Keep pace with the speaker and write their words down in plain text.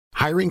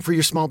Hiring for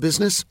your small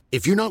business?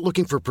 If you're not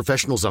looking for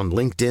professionals on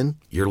LinkedIn,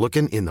 you're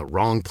looking in the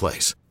wrong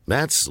place.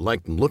 That's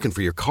like looking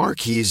for your car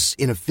keys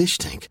in a fish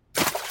tank.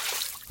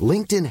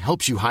 LinkedIn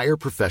helps you hire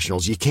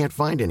professionals you can't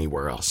find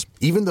anywhere else,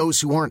 even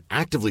those who aren't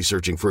actively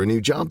searching for a new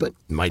job but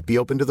might be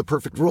open to the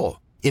perfect role.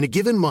 In a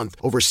given month,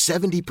 over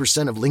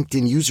 70% of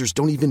LinkedIn users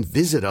don't even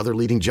visit other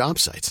leading job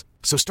sites.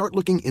 So start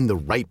looking in the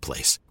right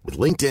place. With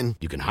LinkedIn,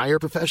 you can hire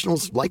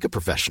professionals like a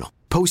professional.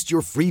 Post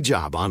your free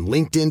job on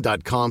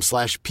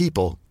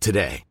linkedin.com/people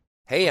today.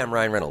 Hey, I'm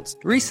Ryan Reynolds.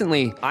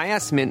 Recently, I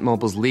asked Mint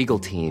Mobile's legal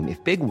team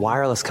if big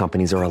wireless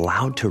companies are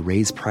allowed to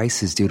raise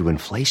prices due to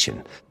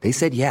inflation. They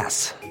said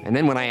yes. And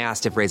then when I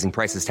asked if raising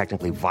prices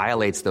technically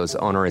violates those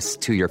onerous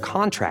 2-year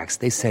contracts,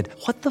 they said,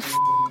 "What the f***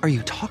 are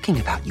you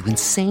talking about, you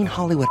insane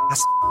Hollywood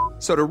ass?"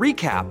 So to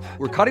recap,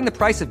 we're cutting the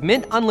price of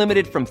Mint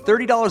Unlimited from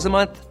 $30 a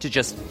month to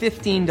just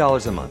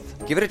 $15 a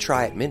month. Give it a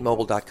try at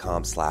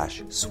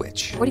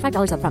mintmobile.com/switch.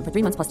 $45 up front for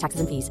 3 months plus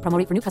taxes and fees. Promo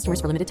rate for new customers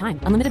for limited time.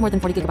 Unlimited more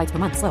than 40 gigabytes per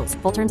month. Slows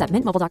full terms at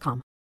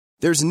mintmobile.com.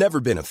 There's never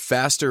been a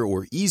faster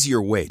or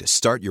easier way to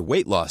start your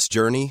weight loss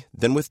journey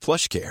than with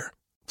PlushCare.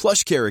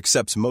 PlushCare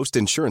accepts most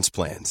insurance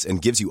plans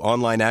and gives you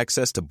online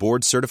access to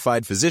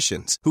board-certified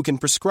physicians who can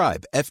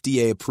prescribe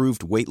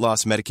FDA-approved weight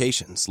loss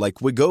medications like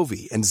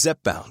Wegovy and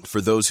Zepbound for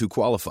those who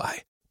qualify.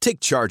 Take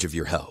charge of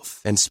your health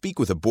and speak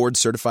with a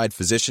board-certified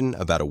physician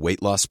about a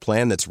weight loss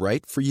plan that's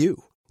right for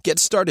you. Get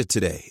started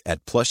today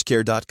at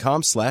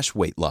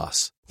plushcare.com/weight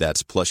loss.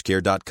 That's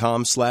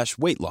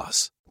plushcare.com/weight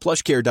loss.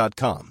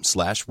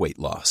 plushcare.com/weight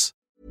loss.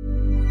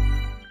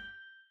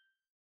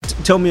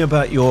 Tell me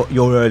about your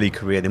early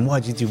career then. Why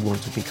did you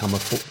want to become a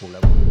footballer?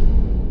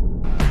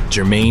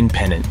 Jermaine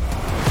Pennant.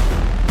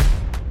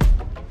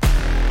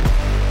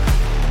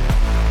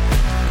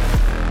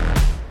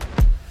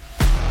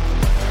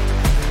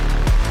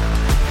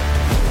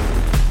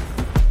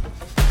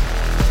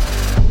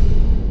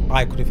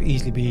 I could have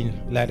easily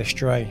been led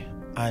astray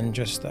and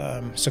just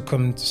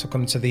succumbed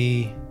to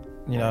the,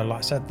 like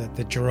I said,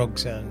 the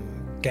drugs and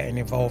getting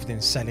involved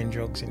in selling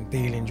drugs and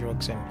dealing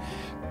drugs and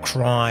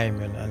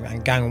crime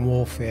and gang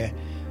warfare.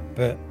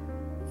 But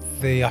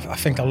I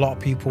think a lot of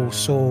people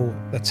saw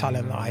the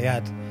talent that I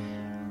had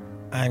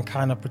and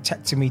kind of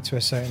protected me to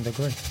a certain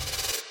degree.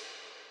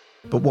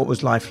 But what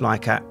was life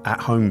like at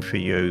home for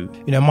you?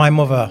 My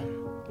mother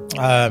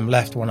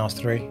left when I was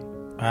 3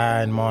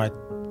 and my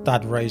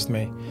dad raised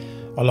me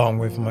along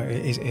with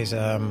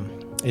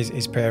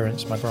his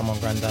parents, my grandma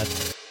and granddad.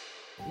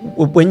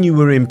 When you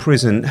were in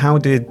prison, how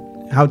did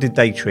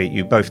they treat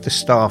you, both the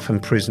staff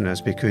and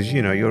prisoners? Because,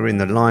 you're in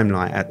the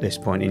limelight at this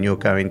point and you're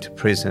going to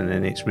prison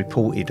and it's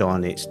reported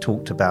on, it's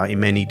talked about in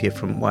many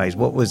different ways.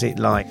 What was it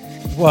like?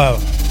 Well,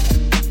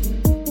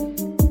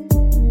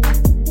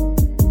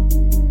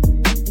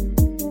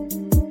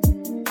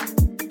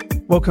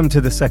 welcome to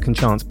the Second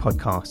Chance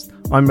podcast.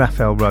 I'm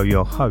Raphael Rowe,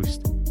 your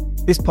host.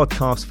 This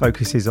podcast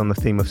focuses on the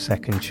theme of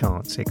second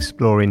chance,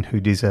 exploring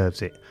who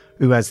deserves it,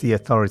 who has the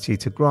authority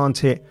to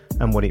grant it,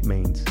 and what it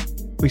means.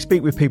 We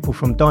speak with people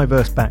from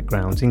diverse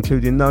backgrounds,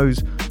 including those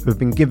who have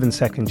been given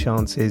second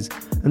chances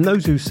and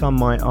those who some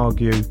might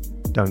argue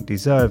don't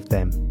deserve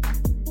them.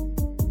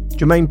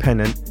 Jermaine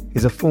Pennant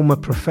is a former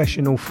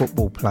professional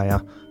football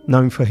player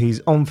known for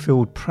his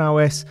on-field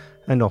prowess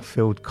and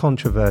off-field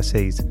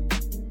controversies.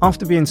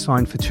 After being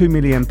signed for £2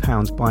 million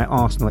by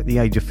Arsenal at the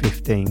age of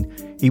 15,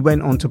 he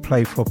went on to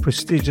play for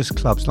prestigious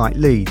clubs like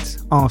Leeds,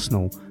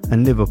 Arsenal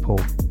and Liverpool.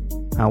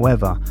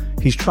 However,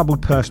 his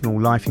troubled personal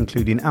life,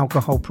 including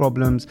alcohol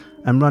problems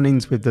and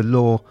run-ins with the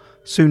law,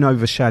 soon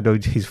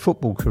overshadowed his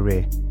football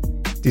career.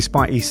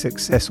 Despite his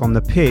success on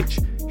the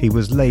pitch, he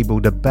was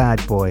labelled a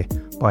bad boy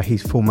by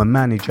his former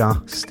manager,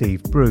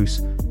 Steve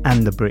Bruce,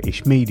 and the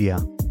British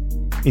media.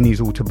 In his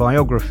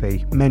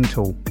autobiography,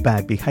 Mental,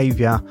 Bad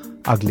Behaviour,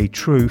 Ugly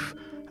Truth,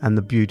 and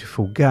The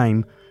Beautiful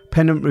Game,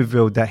 Pennant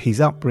revealed that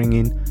his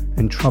upbringing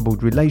and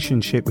troubled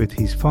relationship with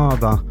his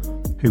father,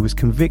 who was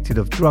convicted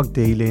of drug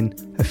dealing,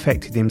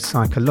 affected him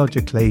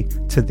psychologically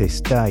to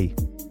this day.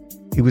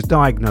 He was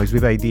diagnosed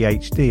with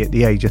ADHD at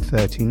the age of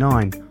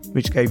 39,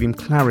 which gave him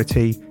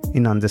clarity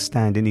in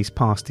understanding his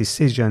past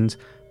decisions,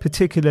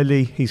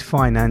 particularly his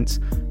finance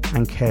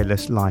and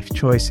careless life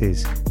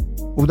choices.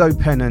 Although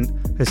Pennant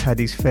has had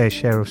his fair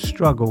share of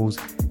struggles,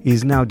 he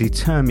is now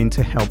determined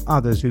to help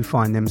others who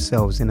find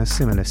themselves in a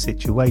similar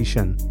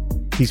situation.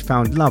 He's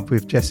found love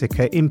with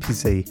Jessica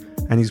Impezi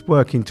and is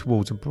working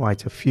towards a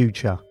brighter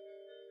future.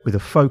 With a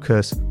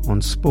focus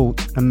on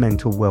sport and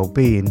mental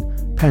well-being,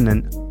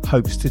 Pennant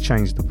hopes to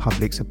change the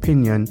public's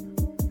opinion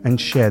and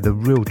share the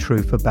real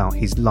truth about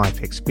his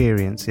life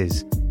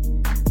experiences.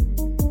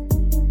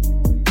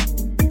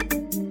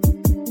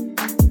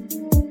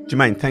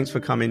 Jermaine, thanks for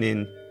coming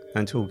in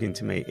and talking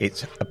to me.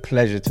 It's a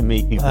pleasure to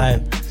meet you.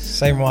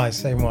 Same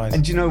wise.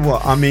 And do you know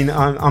what? I mean,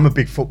 I'm a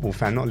big football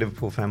fan, not a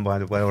Liverpool fan, by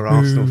the way, or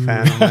Arsenal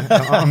fan.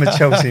 I'm a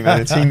Chelsea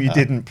man, a team you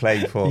didn't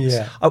play for.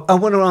 Yeah. I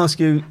want to ask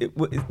you,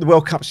 the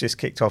World Cup's just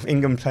kicked off.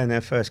 England playing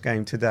their first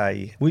game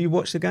today. Will you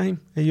watch the game?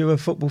 Are you a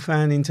football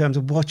fan in terms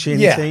of watching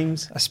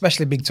teams?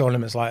 Especially big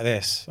tournaments like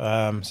this.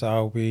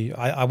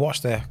 I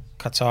watched the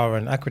Qatar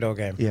and Ecuador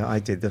game. Yeah, I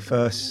did. The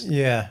first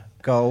Yeah.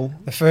 goal.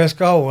 The first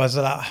goal was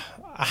like,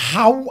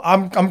 how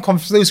I'm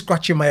still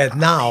scratching my head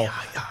now.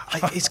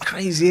 It's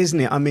crazy, isn't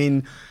it? I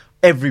mean,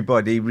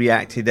 everybody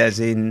reacted as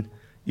in,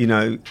 you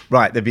know,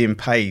 right, they're being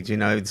paid, you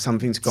know,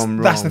 something's gone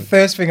wrong. That's the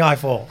first thing I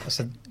thought. I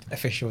said,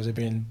 officials have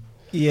been...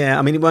 Yeah,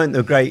 I mean, it weren't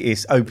the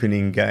greatest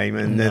opening game,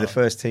 and they're the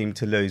first team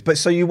to lose. But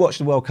so you watch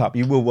the World Cup,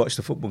 you will watch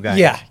the football game.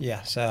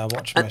 Yeah. So I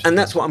watched. And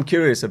that's what I'm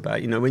curious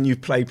about. You know, when you've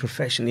played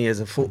professionally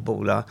as a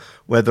footballer,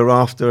 whether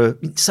after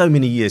so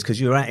many years, because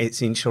you're at it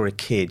since you're a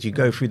kid, you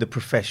go through the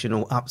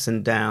professional ups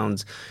and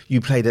downs. You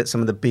played at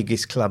some of the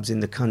biggest clubs in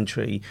the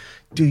country.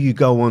 Do you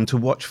go on to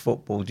watch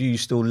football? Do you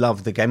still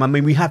love the game? I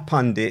mean, we have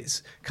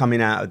pundits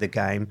coming out of the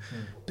game.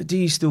 But do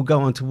you still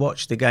go on to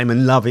watch the game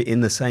and love it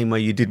in the same way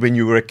you did when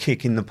you were a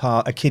kid in the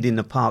park kicking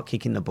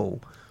the ball?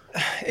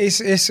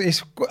 It's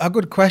a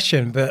good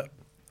question, but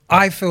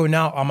I feel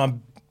now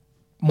I'm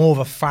more of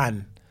a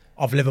fan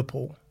of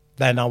Liverpool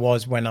than I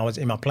was when I was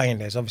in my playing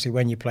days. Obviously,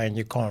 when you're playing,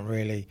 you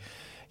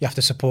have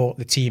to support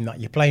the team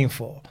that you're playing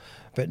for.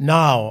 But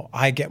now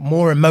I get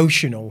more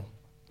emotional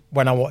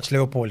when I watch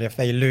Liverpool. If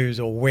they lose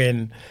or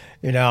win,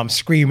 you know, I'm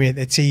screaming at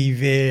the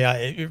TV.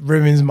 It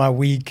ruins my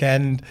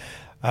weekend.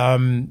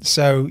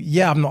 So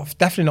yeah, I'm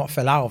definitely not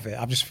fell out of it.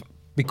 I've just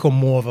become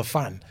more of a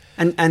fan.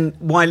 And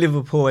why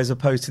Liverpool as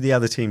opposed to the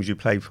other teams you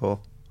played for?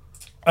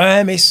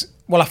 I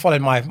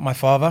followed my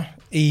father.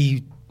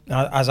 He,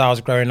 as I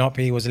was growing up,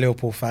 he was a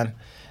Liverpool fan.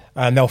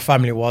 And their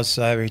family was,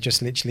 so he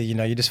just literally, you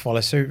know, you just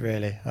follow suit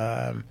really.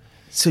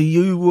 So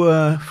you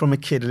were, from a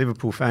kid, a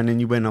Liverpool fan,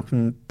 and you went up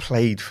and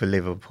played for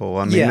Liverpool.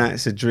 I mean,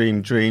 that's a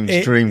dream come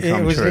true.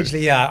 It was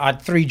literally, I had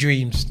 3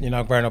 dreams, you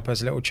know, growing up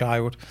as a little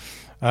child.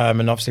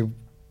 And obviously,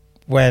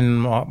 when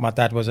my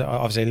dad was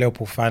obviously a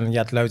Liverpool fan, he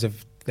had loads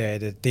of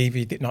the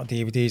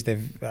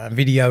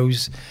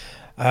videos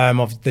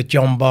of the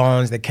John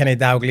Barnes, the Kenny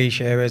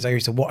Dalglish eras. I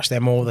used to watch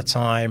them all the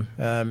time.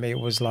 It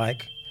was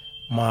like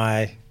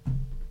my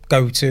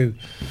go-to.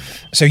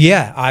 So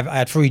yeah, I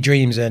had 3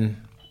 dreams, and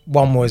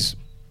one was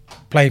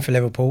playing for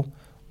Liverpool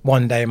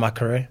one day in my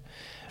career,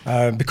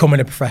 becoming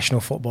a professional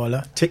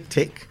footballer. Tick,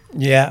 tick.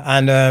 Yeah,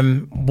 and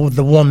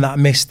the one that I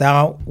missed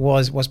out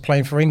was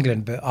playing for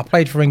England. But I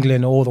played for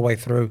England all the way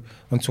through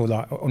until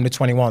like under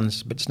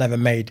 21s, but just never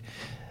made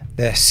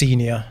the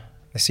senior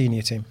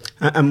team.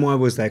 And why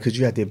was that? Because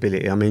you had the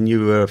ability. I mean,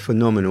 you were a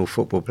phenomenal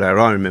football player.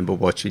 I remember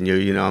watching you.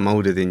 You know, I'm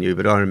older than you,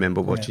 but I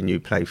remember watching you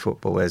play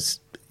football as,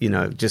 you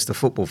know, just a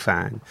football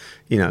fan.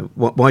 You know,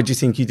 why do you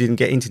think you didn't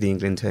get into the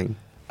England team?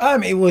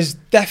 It was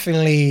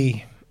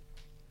definitely,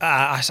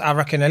 I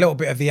reckon, a little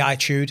bit of the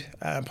attitude,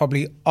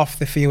 probably off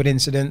the field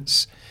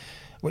incidents,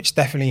 which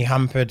definitely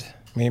hampered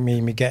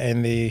me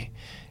getting the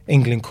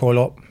England call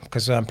up,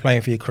 because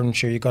playing for your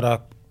country, you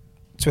got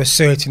to a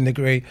certain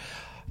degree,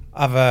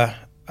 have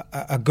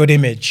a good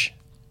image,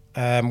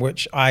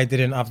 which I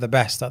didn't have the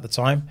best at the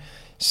time,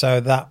 so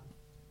that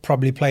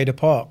probably played a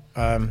part.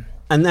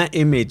 And that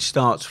image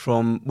starts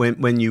from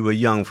when you were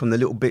young, from the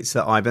little bits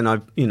that I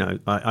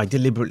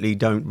deliberately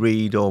don't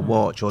read or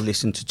watch or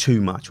listen to too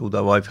much,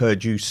 although I've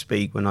heard you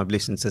speak when I've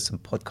listened to some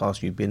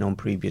podcasts you've been on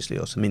previously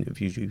or some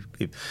interviews you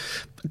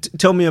give.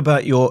 Tell me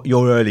about your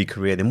early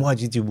career then. Why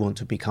did you want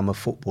to become a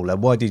footballer?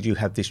 Why did you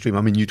have this dream?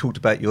 I mean, you talked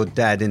about your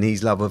dad and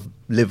his love of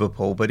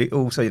Liverpool, but it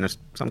also, you know,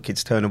 some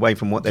kids turn away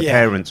from what their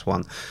parents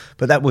want.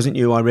 But that wasn't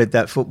you. I read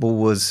that football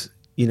was,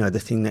 you know, the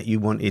thing that you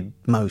wanted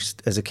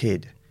most as a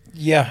kid.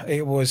 Yeah,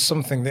 it was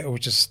something that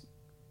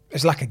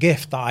it's like a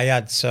gift that I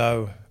had.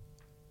 So,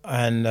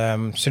 and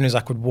as soon as I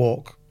could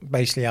walk,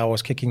 basically I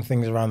was kicking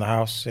things around the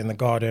house, in the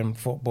garden,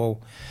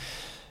 football.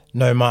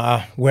 No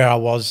matter where I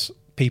was,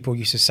 people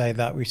used to say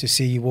that we used to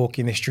see you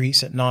walking the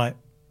streets at night,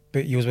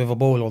 but you was with a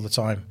ball all the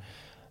time.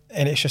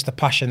 And it's just a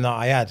passion that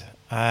I had,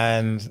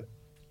 and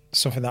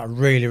something that I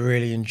really,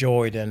 really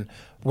enjoyed. And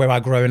where I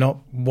growing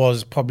up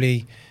was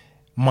probably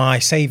my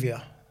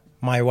saviour,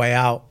 my way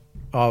out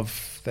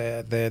of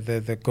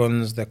the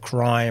guns, the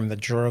crime, the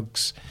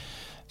drugs.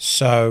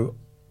 So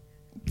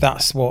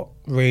that's what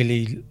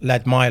really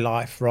led my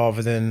life,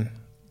 rather than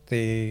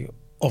the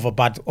other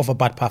bad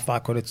path that I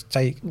could have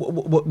taken.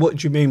 What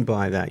do you mean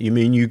by that? You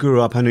mean you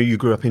grew up? I know you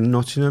grew up in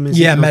Nottingham.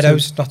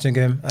 Meadows,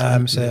 Nottingham.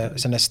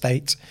 It's an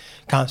estate,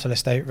 council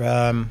estate.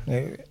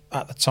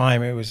 At the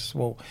time, it was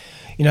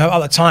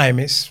at the time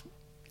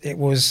it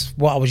was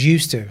what I was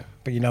used to.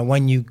 But, you know,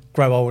 when you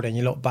grow old and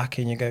you look back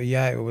and you go,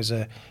 yeah, it was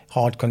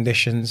hard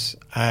conditions,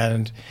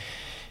 and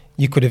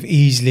I could have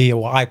easily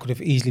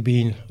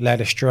been led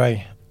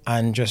astray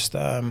and just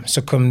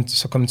succumb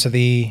to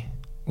the,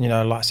 you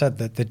know, like I said,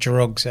 the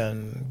drugs,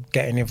 and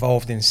getting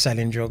involved in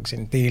selling drugs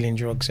and dealing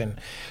drugs and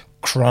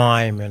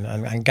crime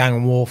and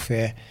gang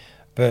warfare.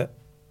 But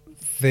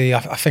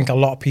I think a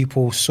lot of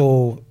people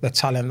saw the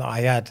talent that I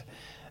had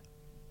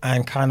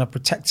and kind of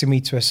protected me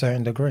to a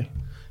certain degree.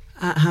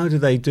 How do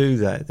they do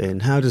that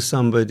then? How does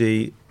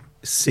somebody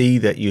see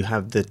that you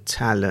have the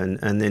talent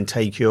and then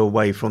take you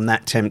away from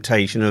that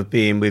temptation of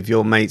being with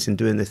your mates and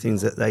doing the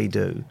things that they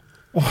do?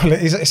 Well,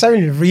 it's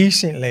only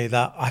recently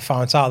that I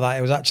found out that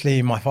it was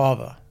actually my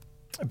father.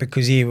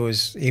 because he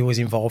was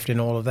involved in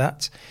all of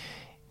that.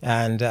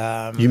 And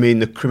you mean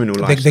the criminal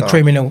lifestyle?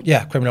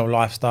 The criminal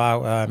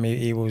lifestyle.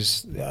 He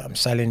was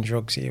selling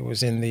drugs. He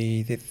was in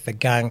the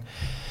gang,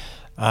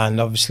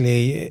 and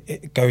obviously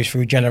it goes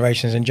through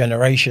generations and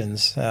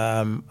generations.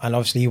 And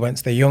obviously he went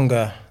to the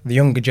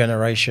younger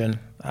generation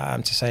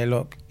to say,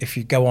 look, if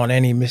you go on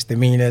any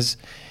misdemeanors,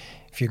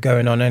 if you're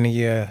going on any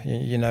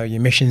your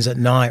missions at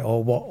night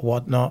or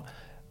whatnot,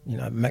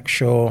 make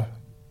sure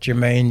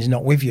Jermaine's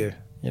not with you.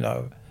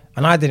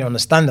 And I didn't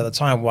understand at the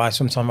time why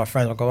sometimes my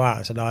friends would go out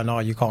and said, oh, no,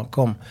 you can't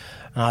come.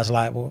 And I was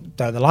like, well,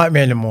 don't they like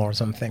me anymore or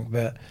something?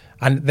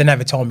 And they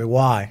never told me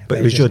why. But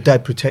it was your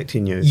dad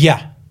protecting you?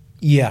 Yeah.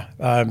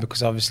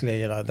 Because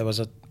obviously, I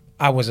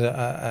was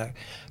a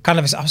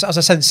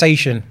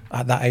sensation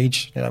at that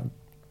age,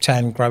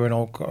 10, growing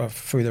all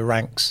through the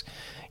ranks.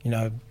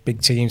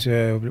 Big teams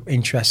were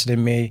interested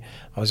in me.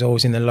 I was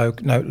always in the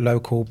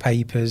local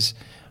papers.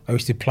 I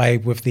used to play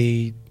with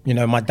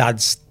my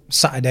dad's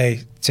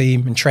Saturday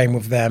team and train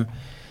with them,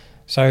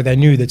 so they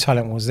knew the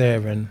talent was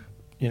there, and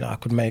I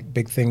could make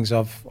big things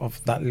of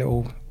that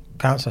little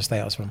council estate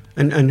I was from.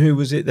 And who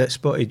was it that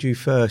spotted you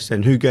first,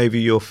 and who gave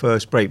you your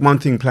first break? One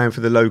thing playing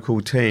for the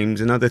local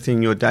teams, another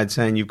thing your dad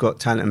saying you've got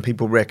talent and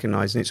people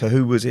recognising it. So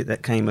who was it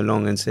that came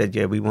along and said,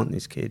 yeah, we want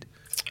this kid?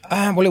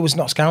 Well, it was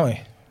Notts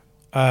County.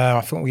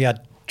 I think we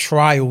had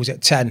trials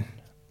at 10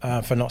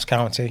 for Notts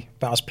County,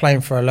 but I was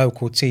playing for a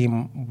local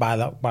team by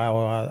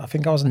I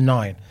think I was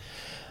 9.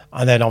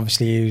 And then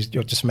obviously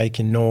you're just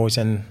making noise,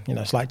 and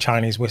it's like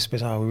Chinese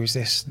whispers. Oh, who's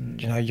this?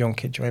 Young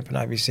kid, Jermaine Pennant,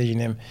 have you seen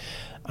him?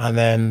 And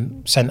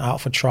then sent out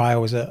for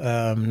trials at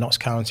Notts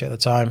County at the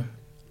time,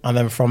 and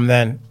then from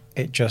then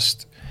it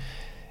just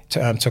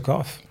took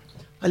off.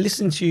 I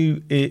listened to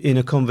you in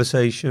a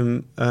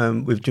conversation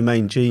with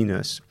Jermaine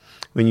Genus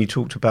when you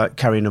talked about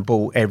carrying a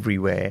ball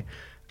everywhere,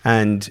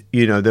 and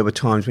there were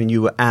times when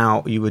you were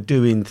out, you were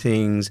doing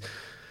things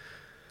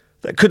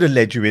that could have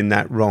led you in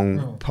that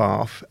wrong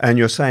path. And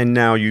you're saying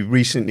now you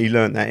recently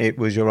learnt that it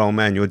was your old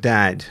man, your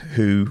dad,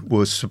 who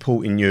was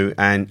supporting you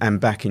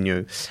and backing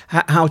you.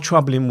 How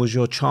troubling was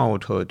your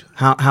childhood?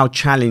 How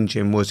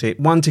challenging was it?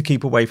 One, to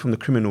keep away from the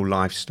criminal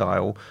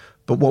lifestyle,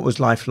 but what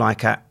was life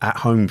like at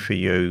home for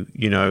you,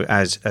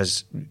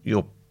 as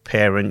your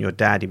parent, your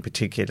dad in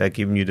particular,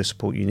 giving you the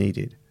support you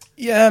needed?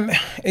 Yeah,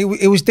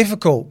 it was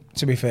difficult,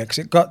 to be fair, because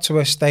it got to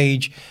a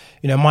stage,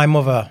 my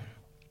mother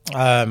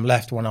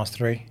left when I was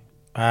 3.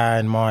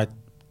 And my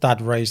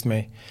dad raised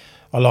me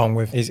along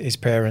with his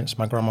parents,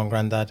 my grandma and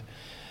granddad.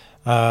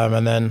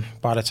 And then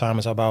by the time I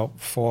was about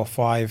 4 or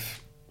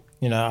 5,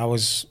 I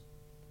was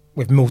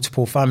with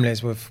multiple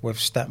families, with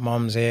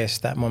stepmoms here,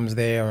 stepmoms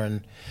there,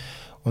 and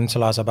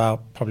until I was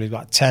about probably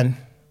like 10,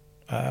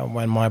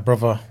 when I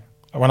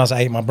was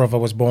 8, my brother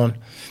was born.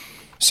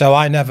 So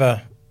I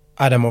never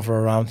had a mother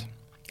around.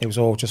 It was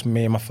all just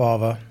me and my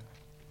father.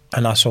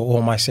 And I saw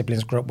all my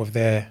siblings grow up with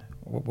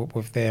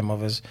their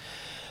mothers.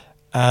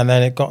 And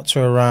then it got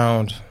to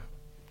around,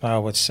 I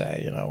would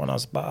say, when I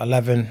was about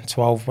 11,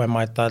 12, when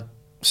my dad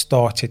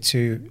started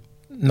to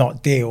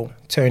not deal,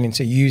 turn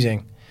into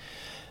using.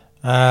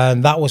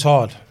 And that was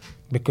hard,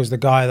 because the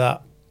guy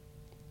that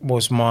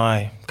was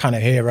my kind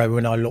of hero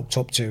and I looked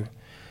up to,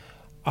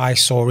 I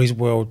saw his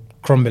world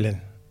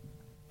crumbling.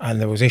 And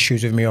there was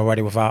issues with me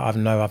already without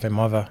having a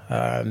mother.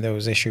 There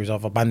was issues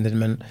of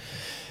abandonment.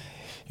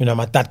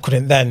 My dad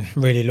couldn't then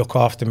really look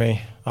after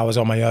me. I was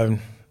on my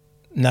own.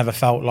 Never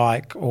felt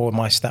like all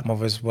my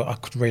stepmothers I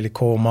could really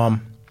call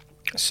mum.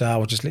 So I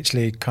was just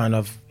literally kind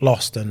of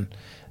lost, and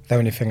the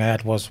only thing I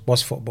had was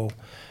football.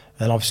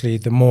 And obviously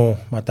the more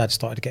my dad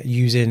started to get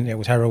using, it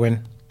was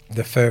heroin,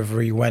 the further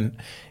he went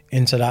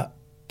into that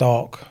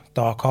dark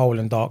hole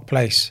and dark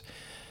place.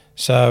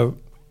 So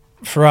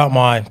throughout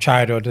my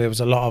childhood, there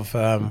was a lot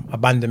of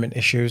abandonment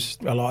issues,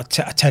 a lot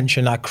of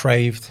attention I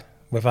craved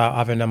without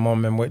having a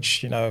mum, in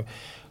which,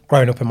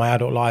 growing up in my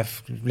adult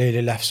life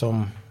really left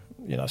some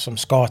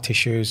scar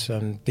tissues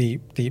and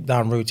deep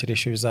down rooted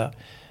issues that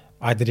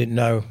I didn't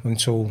know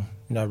until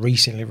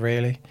recently,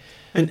 really.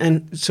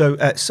 And so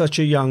at such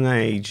a young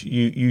age,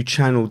 you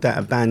channeled that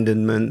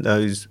abandonment,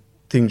 those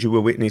things you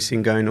were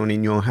witnessing going on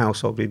in your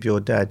household with your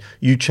dad.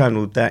 You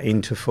channeled that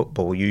into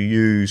football. You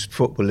used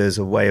football as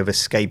a way of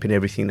escaping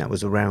everything that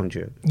was around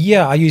you.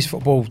 Yeah, I used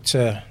football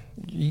to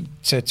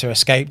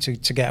escape,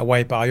 to get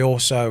away, but I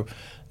also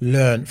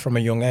learned from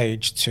a young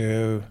age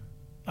to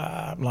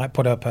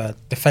put up a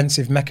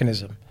defensive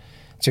mechanism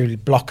to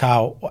block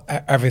out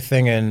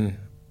everything and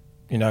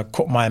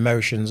cut my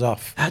emotions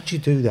off. How'd you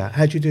do that?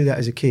 How'd you do that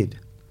as a kid?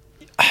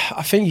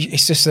 I think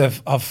it's just a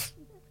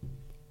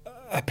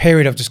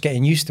period of just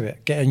getting used to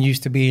it, getting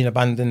used to being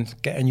abandoned,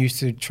 getting used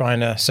to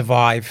trying to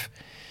survive.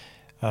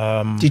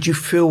 Did you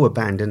feel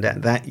abandoned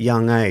at that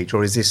young age,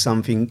 or is this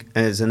something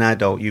as an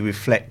adult you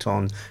reflect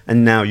on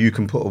and now you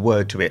can put a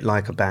word to it,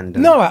 like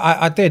abandoned? No,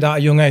 I did at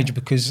a young age,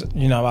 because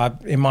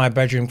in my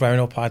bedroom growing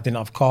up I didn't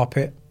have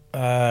carpet,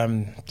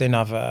 didn't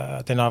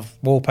have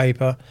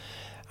wallpaper,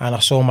 and I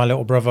saw my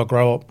little brother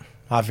grow up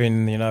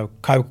having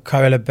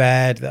Coca-Cola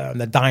bed,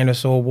 the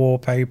dinosaur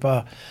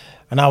wallpaper,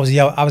 And I was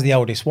the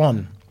eldest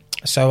one.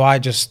 So I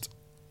just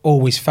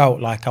always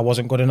felt like I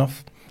wasn't good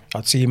enough.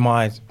 I'd see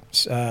my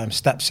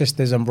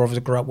stepsisters and brothers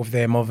grow up with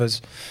their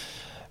mothers.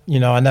 You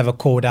know, I never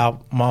called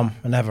out mum.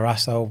 I never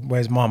asked, oh,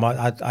 where's mum?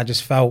 I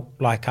just felt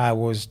like I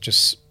was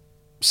just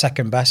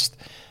second best.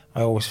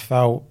 I always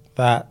felt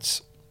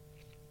that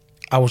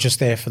I was just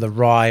there for the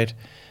ride.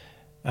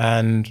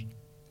 And,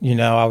 you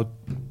know,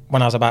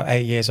 when I was about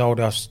 8 years old,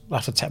 I'd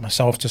have to take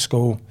myself to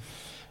school.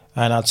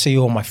 And I'd see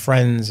all my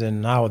friends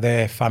and how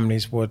their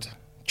families would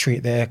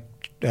treat their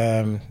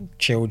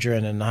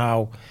children and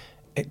how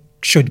it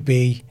should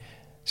be.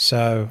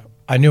 So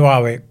I knew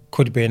how it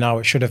could be and how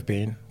it should have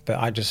been, but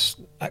I just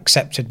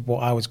accepted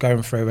what I was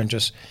going through and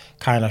just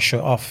kind of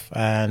shut off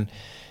and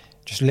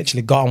just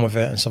literally got on with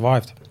it and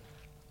survived.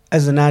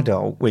 As an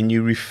adult, when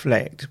you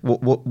reflect,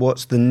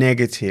 what's the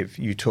negative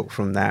you took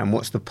from that and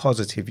what's the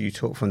positive you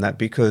took from that?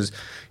 Because,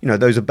 you know,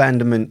 those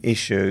abandonment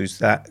issues,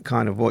 that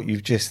kind of what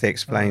you've just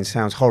explained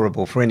sounds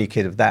horrible for any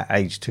kid of that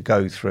age to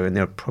go through. And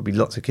there are probably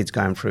lots of kids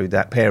going through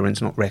that,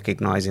 parents not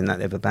recognising that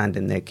they've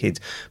abandoned their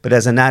kids. But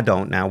as an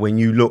adult now, when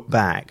you look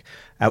back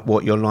at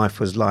what your life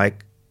was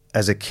like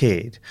as a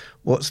kid,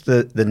 what's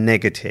the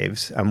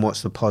negatives and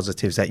what's the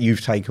positives that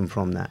you've taken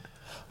from that?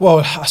 Well,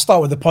 I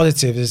start with the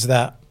positives is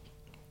that,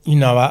 you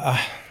know,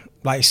 I,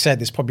 like I said,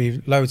 there's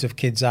probably loads of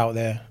kids out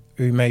there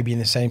who may be in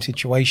the same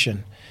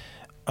situation.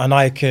 And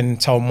I can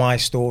tell my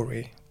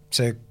story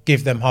to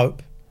give them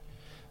hope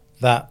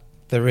that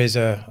there is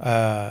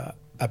a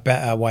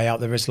better way out.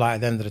 There is light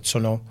at the end of the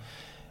tunnel.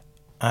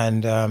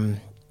 And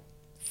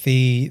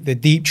the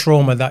deep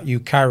trauma that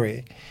you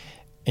carry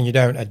and you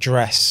don't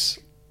address,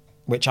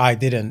 which I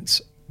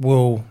didn't,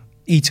 will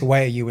eat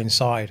away at you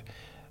inside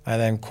and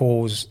then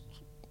cause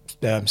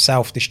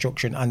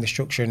self-destruction and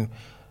destruction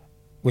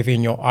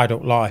within your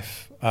adult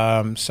life.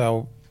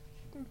 So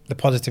the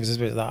positives is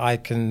that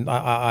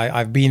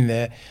I've been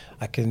there.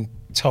 I can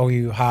tell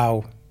you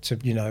how to,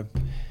 you know,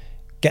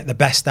 get the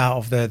best out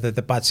of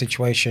the bad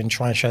situation,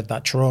 try and shed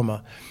that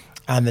trauma.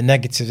 And the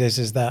negative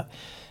is that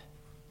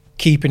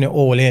keeping it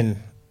all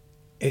in,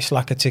 it's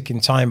like a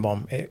ticking time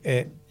bomb.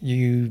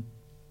 You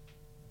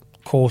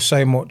cause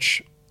so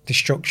much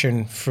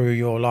destruction through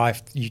your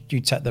life.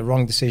 You take the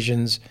wrong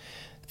decisions,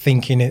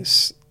 thinking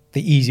it's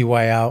the easy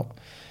way out.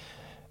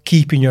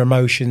 Keeping your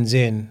emotions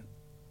in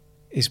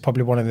is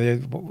probably one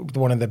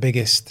of the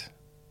biggest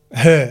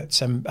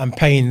hurts and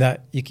pain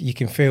that you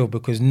can feel,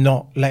 because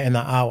not letting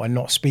that out and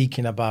not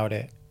speaking about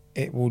it,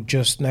 it will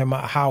just, no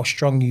matter how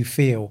strong you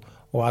feel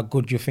or how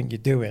good you think you're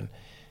doing,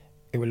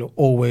 it will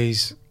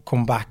always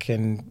come back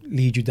and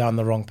lead you down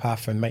the wrong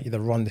path and make you the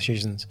wrong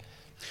decisions.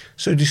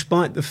 So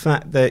despite the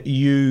fact that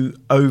you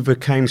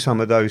overcame some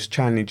of those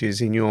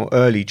challenges in your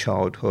early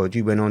childhood,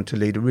 you went on to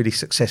lead a really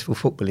successful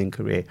footballing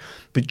career.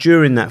 But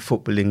during that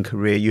footballing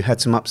career, you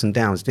had some ups and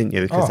downs, didn't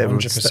you? Because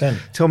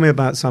 100%. Tell me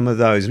about some of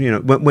those. You know,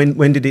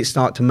 when did it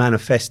start to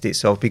manifest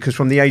itself? Because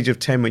from the age of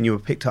 10, when you were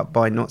picked up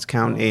by Notts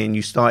County and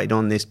you started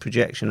on this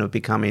projection of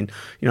becoming,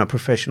 you know, a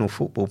professional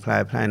football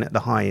player playing at the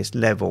highest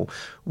level,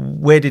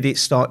 where did it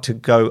start to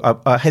go?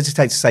 I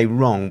hesitate to say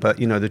wrong, but,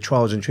 you know, the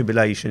trials and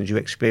tribulations you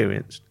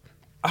experienced.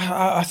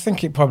 I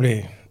think it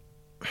probably,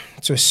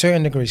 to a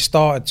certain degree,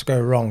 started to go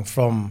wrong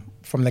from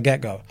the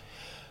get-go,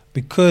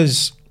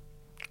 because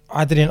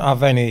I didn't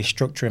have any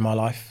structure in my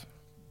life,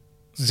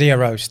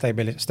 zero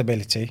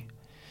stability.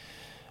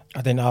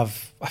 I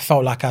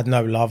felt like I had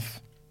no love.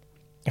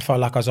 I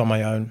felt like I was on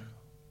my own.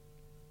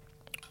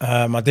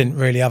 I didn't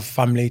really have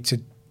family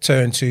to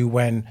turn to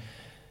when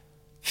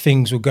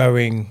things were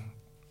going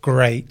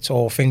great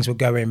or things were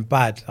going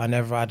bad. I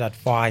never had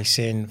advice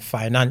in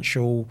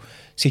financial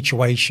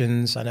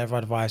situations. I never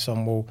had advice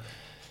on, well,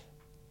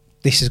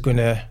 this is going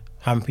to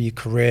hamper your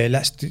career.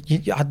 I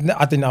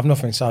didn't have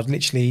nothing. So I was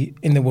literally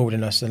in the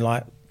wilderness and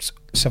like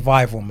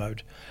survival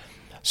mode.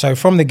 So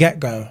from the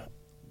get-go,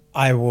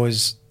 I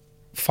was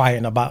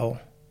fighting a battle.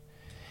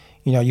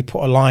 You know, you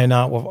put a line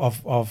out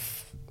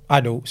of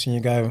adults and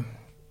you go,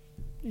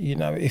 you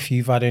know, if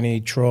you've had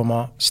any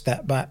trauma,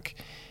 step back.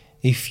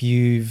 If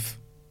you've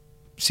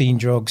seen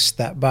drugs,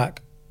 step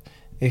back.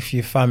 If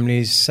your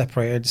family's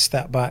separated,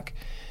 step back.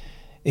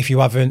 If you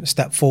haven't,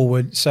 step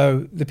forward.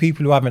 So the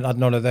people who haven't had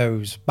none of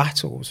those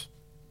battles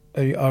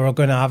are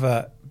going to have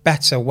a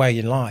better way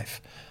in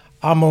life.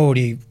 I'm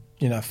already,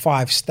 you know,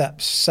 5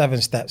 steps,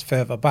 7 steps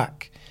further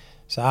back.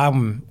 So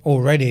I'm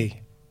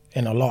already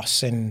in a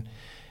loss. And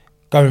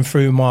going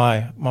through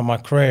my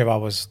career, I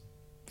was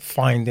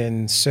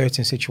finding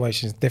certain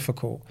situations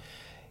difficult.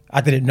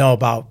 I didn't know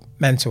about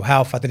mental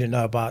health. I didn't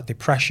know about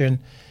depression,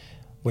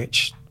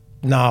 which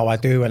now I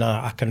do, and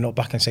I can look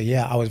back and say,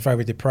 yeah, I was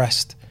very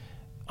depressed.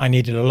 I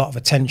needed a lot of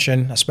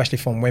attention, especially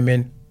from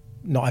women,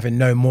 not having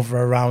no mother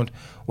around,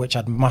 which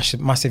had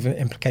massive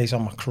implications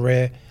on my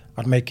career.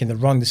 I'd making the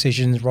wrong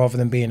decisions rather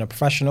than being a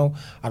professional.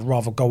 I'd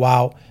rather go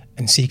out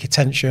and seek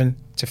attention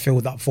to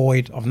fill that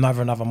void of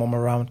never another mum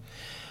around.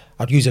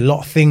 I'd use a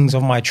lot of things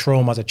of my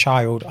trauma as a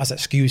child as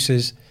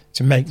excuses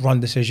to make wrong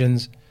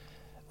decisions.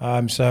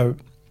 So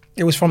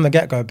it was from the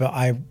get-go, but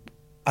I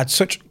had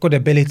such good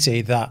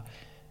ability that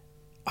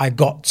I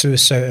got to a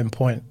certain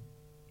point.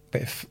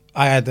 But if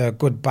I had a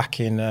good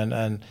backing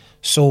and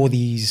saw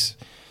these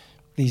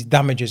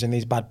damages and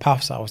these bad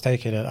paths that I was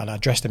taking and I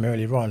addressed them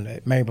earlier on,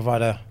 maybe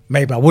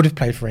I would have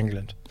played for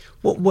England.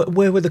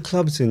 Where were the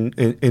clubs in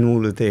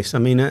all of this? I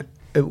mean,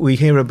 we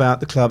hear about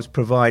the clubs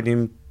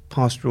providing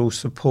pastoral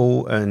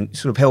support and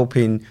sort of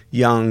helping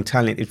young,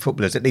 talented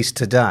footballers, at least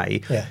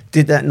today. Yeah.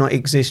 Did that not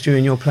exist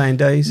during your playing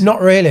days?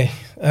 Not really.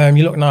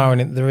 You look now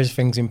and there is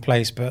things in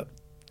place, but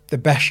the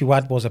best you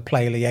had was a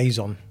player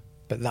liaison.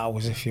 But that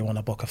was if you want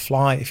to book a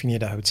flight, if you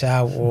need a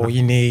hotel, or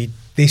you need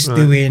this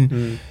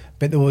doing.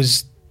 But there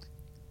was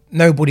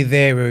nobody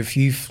there where if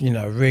you've,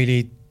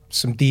 really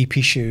some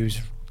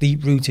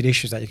deep-rooted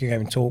issues that you can go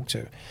and talk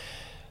to.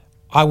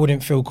 I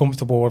wouldn't feel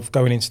comfortable with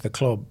going into the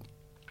club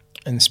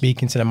and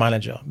speaking to the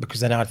manager,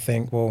 because then I'd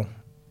think, well,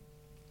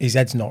 his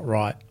head's not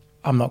right.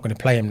 I'm not going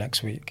to play him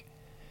next week.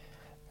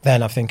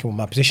 Then I'm thinking, well,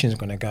 my position's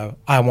going to go.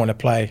 I want to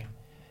play.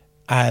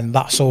 And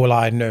that's all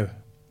I knew.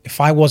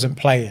 If I wasn't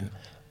playing,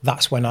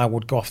 that's when I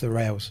would go off the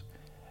rails,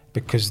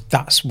 because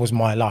that was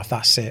my life.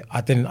 That's it.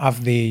 I didn't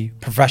have the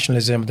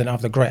professionalism, I didn't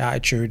have the great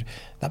attitude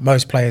that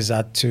most players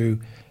had to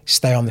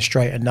stay on the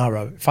straight and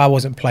narrow. If I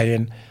wasn't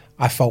playing,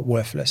 I felt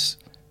worthless.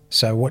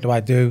 So what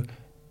do?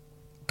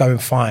 Go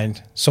and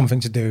find something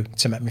to do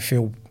to make me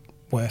feel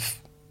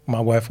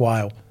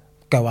worthwhile.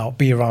 Go out,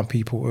 be around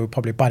people who were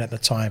probably bad at the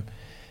time,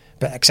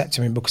 but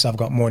accepting me because I've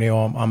got money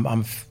or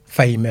I'm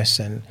famous,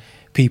 and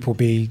people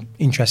be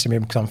interested in me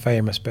because I'm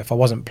famous. But if I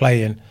wasn't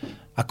playing,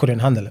 I couldn't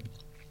handle it.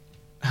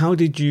 How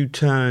did you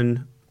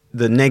turn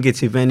the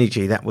negative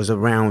energy that was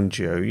around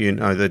you,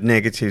 the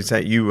negatives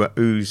that you were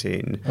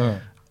oozing,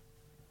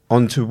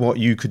 onto what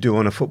you could do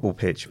on a football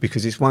pitch?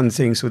 Because it's one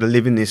thing sort of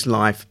living this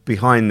life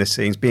behind the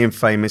scenes, being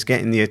famous,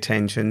 getting the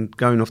attention,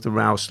 going off the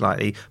rails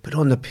slightly, but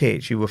on the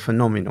pitch you were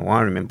phenomenal.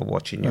 I remember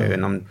watching you,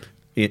 and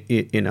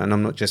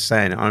I'm not just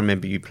saying it, I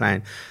remember you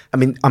playing. I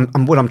mean,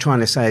 what I'm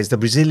trying to say is the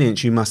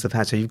resilience you must have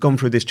had. So you've gone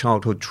through this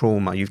childhood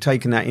trauma, you've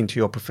taken that into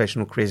your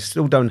professional career,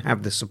 still don't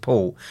have the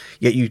support,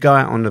 yet you go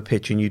out on the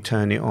pitch and you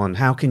turn it on.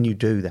 How can you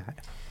do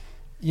that?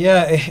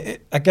 Yeah,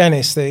 again,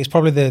 it's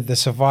probably the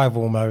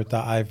survival mode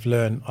that I've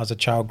learned as a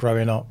child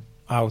growing up,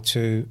 how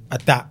to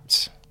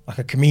adapt. Like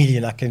a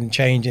chameleon, I can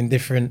change in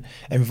different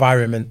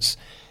environments.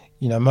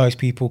 Most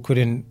people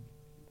couldn't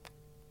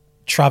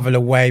travel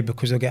away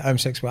because they'll get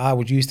homesick, but I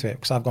was used to it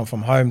because I've gone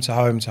from home to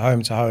home to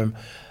home to home.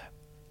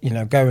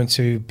 Going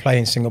to play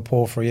in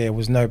Singapore for a year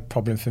was no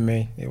problem for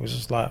me. It was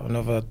just like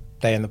another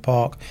day in the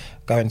park.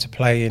 Going to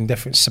play in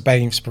different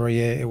Spain for a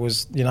year, it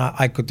was,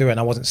 I could do it and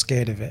I wasn't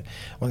scared of it.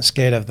 I wasn't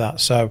scared of that.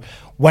 So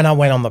when I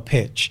went on the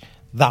pitch,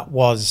 that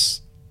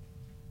was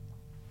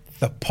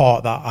the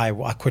part that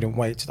I couldn't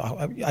wait.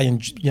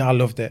 I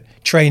loved it.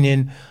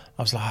 Training,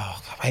 I was like,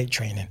 I hate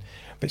training.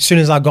 But as soon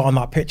as I got on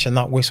that pitch and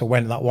that whistle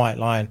went, that white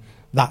line,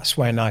 that's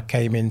when I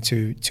came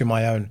into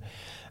my own.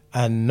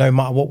 And no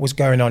matter what was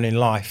going on in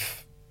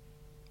life,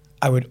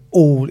 it would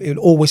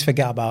always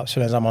forget about as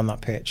soon as I'm on that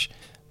pitch.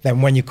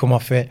 Then when you come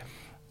off it,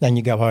 then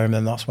you go home,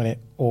 and that's when it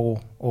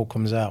all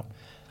comes out.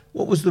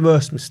 What was the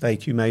worst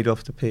mistake you made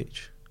off the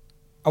pitch?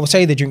 I would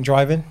say the drink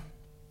driving,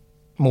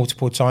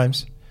 multiple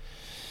times.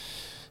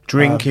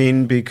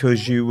 Drinking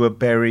because you were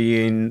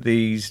burying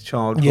these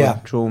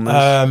childhood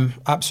traumas?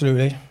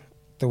 Absolutely.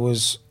 There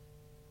was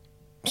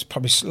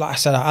probably, like I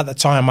said, at the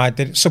time I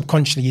did it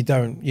subconsciously. You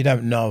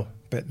don't know,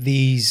 but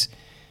these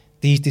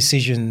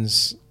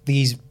decisions,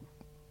 these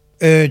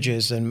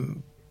urges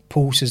and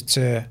pulses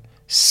to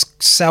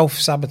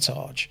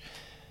self-sabotage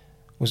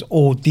was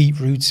all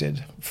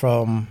deep-rooted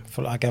from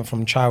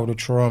childhood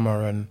trauma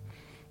and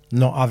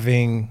not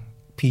having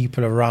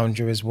people around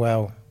you as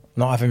well,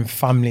 not having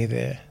family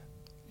there,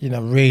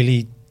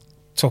 really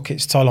took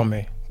its toll on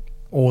me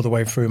all the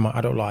way through my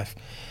adult life.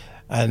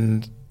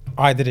 And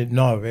I didn't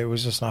know. It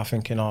was just now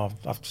thinking,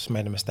 I've just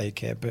made a mistake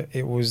here. But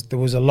there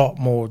was a lot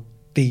more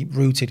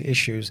deep-rooted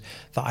issues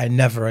that I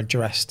never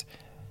addressed.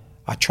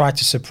 I tried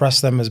to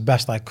suppress them as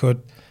best I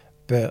could,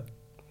 but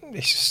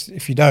it's just,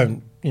 if you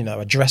don't,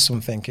 address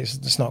something,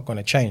 it's not going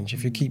to change.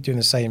 If you keep doing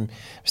the same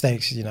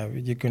mistakes,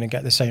 you're going to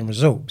get the same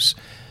results.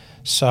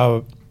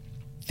 So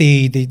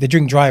the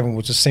drink driving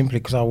was just simply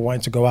because I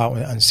wanted to go out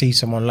and see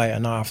someone late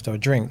at night after a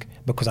drink,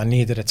 because I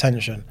needed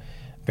attention,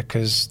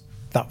 because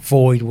that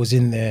void was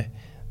in there,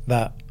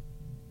 that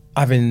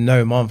having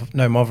no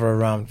mother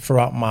around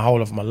throughout my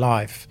whole of my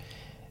life,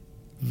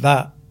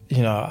 that,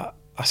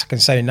 as I can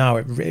say now,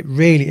 it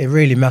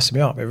really messed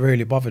me up. It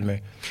really bothered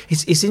me.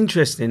 It's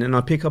interesting, and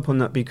I pick up on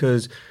that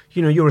because,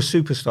 you're a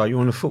superstar.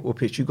 You're on a football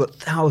pitch. You've got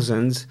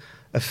thousands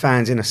of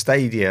fans in a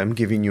stadium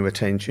giving you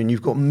attention.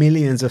 You've got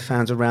millions of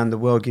fans around the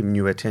world giving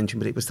you attention.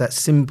 But it was that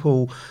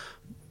simple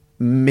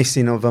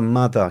missing of a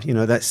mother,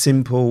 that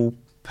simple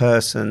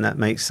person that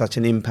makes such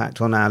an impact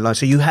on our lives.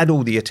 So you had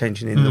all the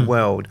attention in the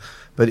world,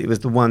 but it was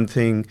the one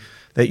thing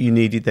that you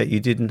needed that you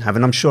didn't have.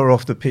 And I'm sure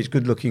off the pitch,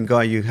 good-looking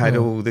guy, you had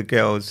all the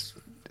girls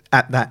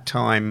at that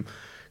time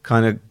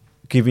kind of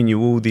giving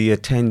you all the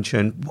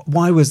attention.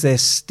 Why was there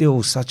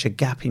still such a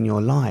gap in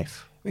your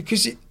life?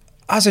 Because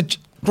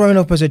growing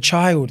up as a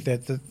child, I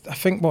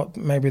think what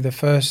maybe the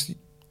first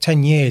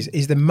 10 years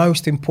is the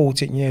most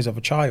important years of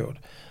a child.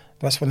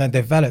 That's when they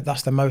develop.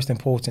 That's the most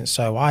important.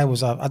 So I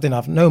didn't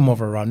have no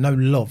mother around, no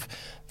love.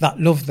 That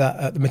love,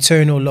 the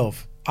maternal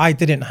love, I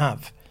didn't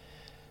have.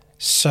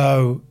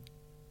 So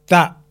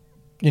that,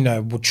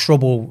 would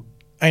trouble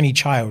any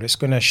child. It's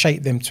going to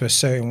shape them to a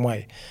certain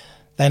way.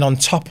 Then on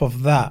top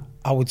of that,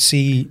 I would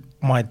see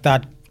my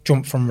dad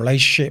jump from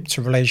relationship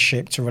to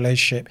relationship to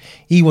relationship.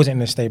 He wasn't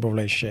in a stable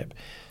relationship.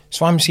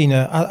 So I'm seeing,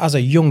 as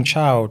a young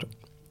child,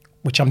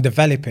 which I'm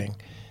developing,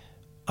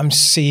 I'm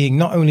seeing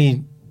not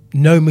only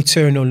no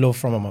maternal love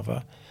from my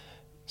mother,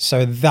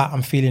 so that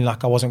I'm feeling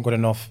like I wasn't good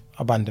enough,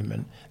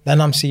 abandonment.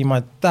 Then I'm seeing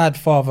my dad,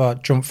 father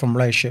jump from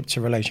relationship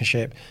to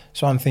relationship.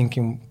 So I'm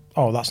thinking,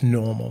 oh, that's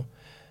normal.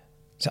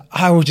 So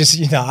I was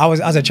just, I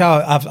was, as a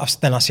child,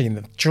 I've seen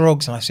the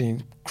drugs and I've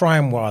seen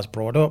crime where I was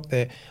brought up.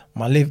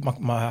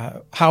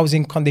 My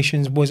housing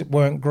conditions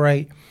weren't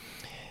great.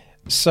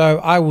 So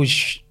I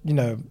was,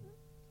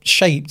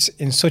 shaped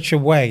in such a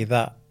way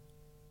that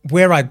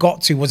where I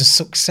got to was a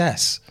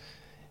success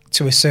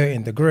to a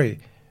certain degree,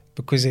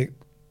 because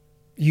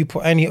you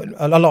put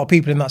a lot of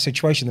people in that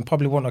situation, they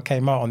probably wouldn't have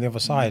came out on the other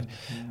side.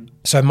 Mm-hmm.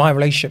 So my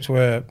relationships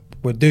were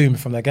doomed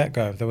from the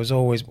get-go. There was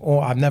always,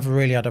 I've never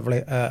really had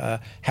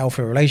a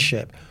healthy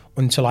relationship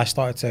until I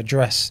started to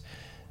address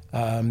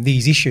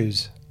these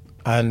issues.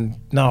 And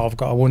now I've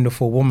got a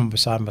wonderful woman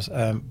beside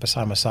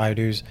my side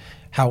who's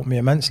helped me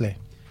immensely.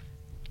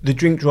 The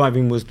drink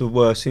driving was the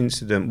worst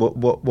incident.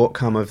 What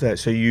come of that?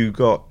 So you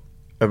got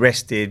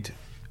arrested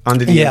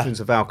under the influence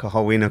of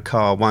alcohol in a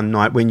car one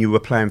night when you were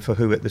playing for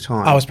who at the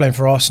time? I was playing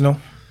for Arsenal,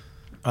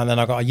 and then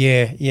I got a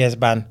year's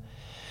ban.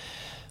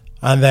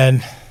 And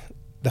then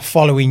the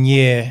following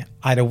year,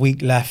 I had a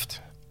week left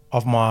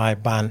of my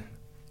ban,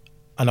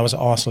 and I was at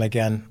Arsenal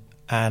again,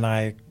 and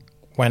I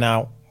went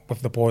out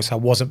with the boys. I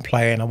wasn't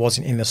playing, I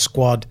wasn't in the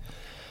squad.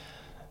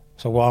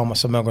 So what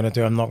am I going to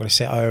do? I'm not going to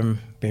sit home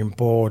being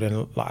bored.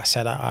 And like I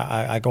said,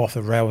 I go off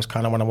the rails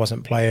kind of when I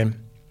wasn't playing.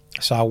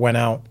 So I went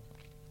out,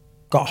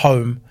 got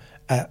home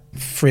at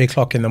 3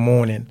 o'clock in the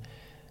morning,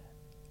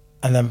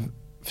 and then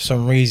for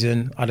some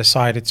reason I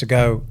decided to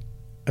go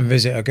and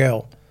visit a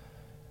girl,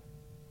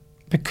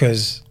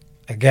 because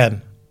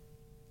again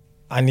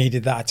I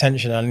needed that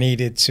attention. I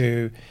needed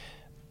to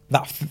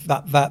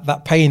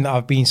that pain that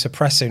I've been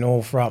suppressing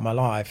all throughout my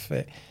life.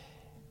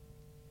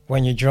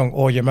 When you're drunk,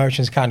 all your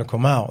emotions kind of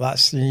come out.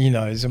 That's,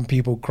 some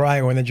people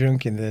cry when they're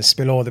drinking, they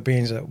spill all the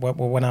beans.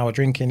 When I was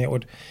drinking, it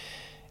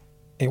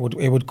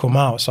would come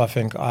out. So I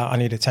think I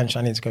need attention.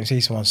 I need to go and see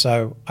someone.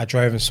 So I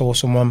drove and saw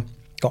someone,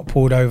 got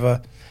pulled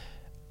over.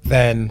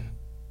 Then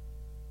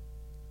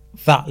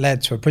that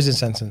led to a prison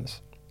sentence,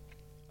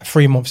 a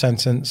 3-month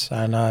sentence,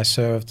 and I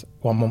served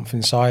 1 month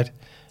inside.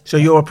 So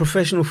you're a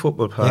professional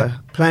football player,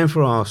 playing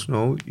for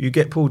Arsenal. You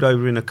get pulled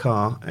over in a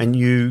car, and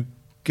you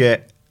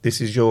get, this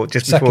is your,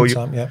 just second before you,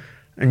 time,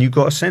 and you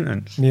got a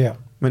sentence. Yeah.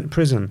 Went to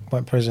prison.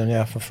 Went to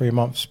prison, for 3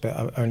 months, but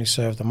I only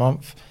served a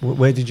month.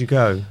 Where did you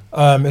go?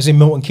 It was in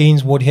Milton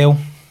Keynes, Wood Hill.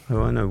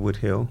 Oh, I know Wood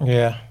Hill.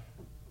 Yeah.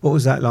 What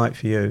was that like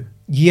for you?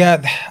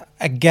 Yeah,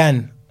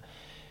 again,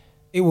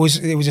 it was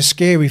a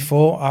scary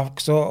thought,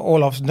 because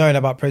all I've known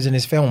about prison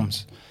is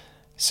films.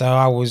 So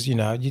I was, you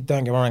don't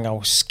get me wrong, I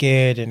was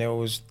scared and it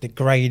was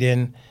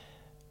degrading,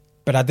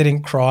 but I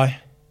didn't cry.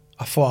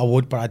 I thought I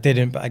would, but I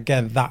didn't. But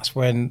again, that's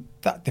when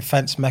that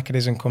defense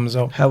mechanism comes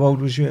up. How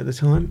old was you at the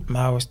time?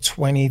 I was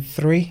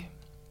 23,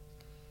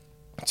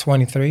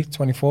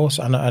 24.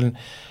 So, and I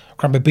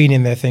remember being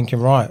in there thinking,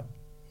 right,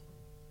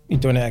 you're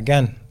doing it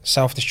again.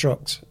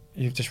 Self-destruct.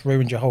 You've just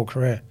ruined your whole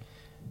career.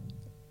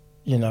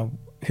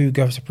 Who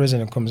goes to prison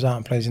and comes out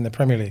and plays in the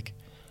Premier League?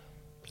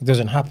 It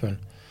doesn't happen.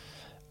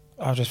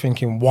 I was just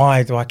thinking,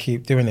 why do I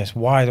keep doing this?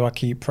 Why do I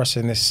keep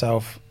pressing this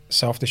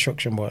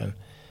self-destruction button?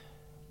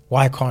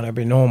 Why can't it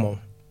be normal?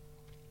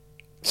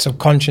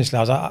 Subconsciously,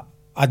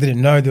 I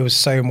didn't know there was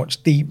so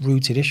much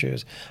deep-rooted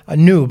issues. I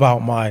knew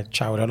about my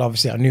childhood.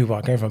 Obviously, I knew where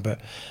I came from, but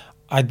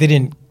I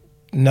didn't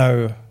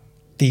know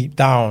deep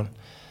down,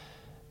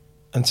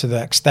 and to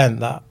the extent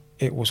that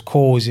it was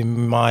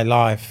causing my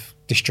life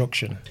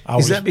destruction.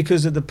 Is that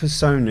because of the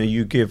persona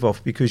you give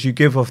off? Because you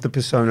give off the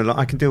persona like,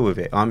 I can deal with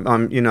it. I'm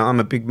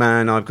a big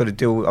man. I've had to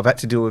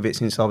deal with it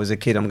since I was a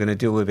kid. I'm going to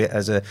deal with it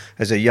as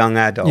a young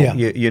adult.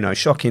 Yeah.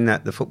 Shocking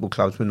that the football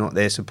clubs were not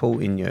there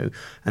supporting you,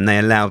 and they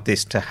allowed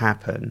this to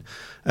happen,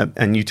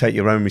 and you take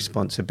your own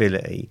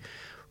responsibility.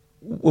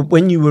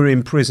 When you were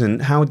in prison,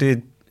 how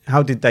did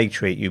they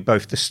treat you,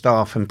 both the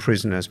staff and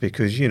prisoners?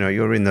 Because,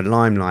 you're in the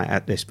limelight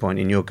at this point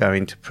and you're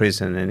going to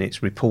prison and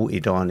it's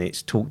reported on,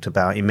 it's talked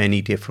about in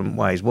many different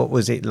ways. What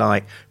was it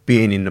like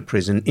being in the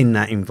prison, in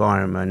that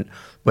environment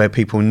where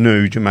people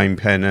knew Jermaine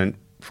Pennant,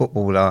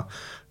 footballer?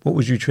 What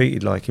was you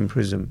treated like in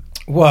prison?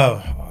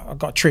 Well, I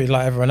got treated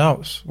like everyone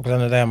else, because at the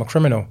end of the day, I'm a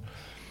criminal.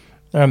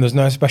 There's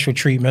no special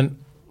treatment.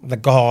 The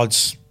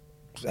guards,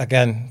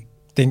 again,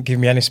 didn't give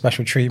me any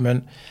special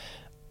treatment.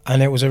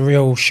 And it was a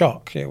real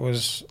shock. It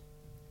was...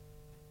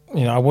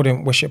 I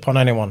wouldn't wish it upon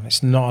anyone.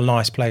 It's not a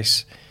nice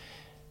place.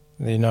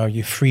 You know,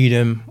 your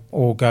freedom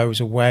all goes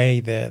away.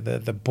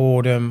 The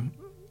boredom.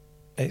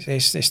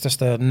 It's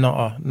just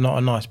not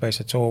a nice place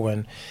at all.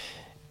 And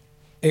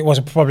it was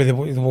probably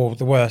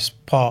the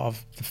worst part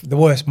of the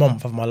worst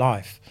month of my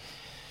life.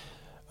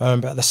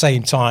 But at the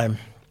same time,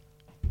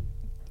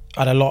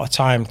 I had a lot of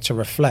time to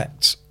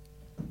reflect,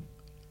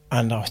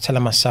 and I was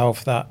telling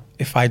myself that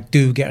if I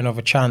do get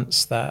another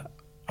chance, that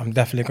I'm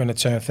definitely going to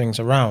turn things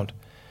around.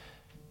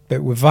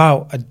 But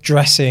without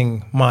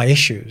addressing my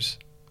issues,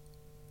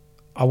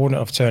 I wouldn't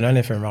have turned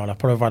anything around. I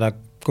probably had a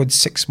good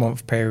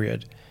 6-month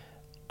period,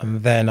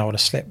 and then I would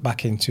have slipped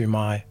back into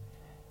my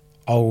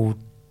old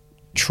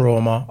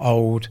trauma,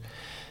 old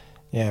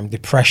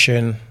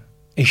depression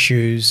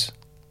issues,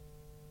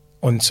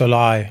 until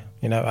I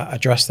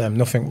address them.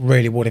 Nothing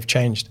really would have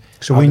changed.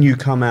 So when you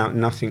come out,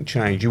 nothing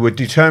changed. You were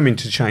determined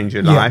to change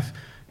your life,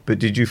 but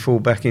did you fall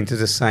back into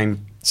the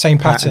same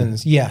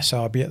patterns? Yeah.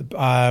 So I'd be,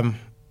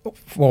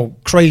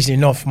 crazy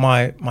enough,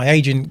 my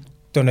agent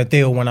done a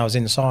deal when I was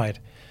inside.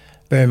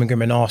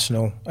 Birmingham and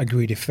Arsenal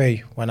agreed a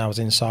fee when I was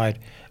inside,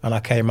 and I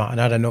came out and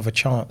had another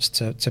chance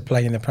to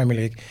play in the Premier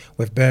League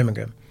with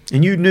Birmingham.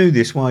 And you knew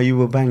this while you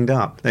were banged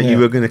up, that you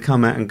were going to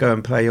come out and go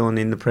and play on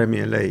in the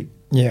Premier League.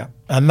 Yeah,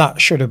 and that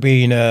should have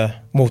been,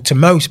 to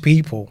most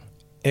people,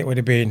 it would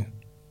have been,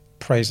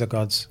 praise the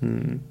gods.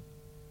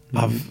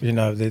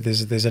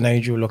 There's an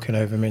angel looking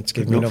over me to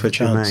give me another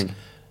chance. Jermaine.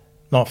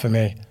 Not for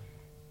me.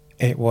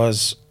 It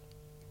was,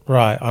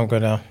 right, I'm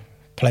going to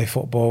play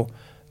football,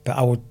 but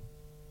I would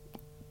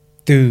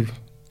do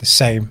the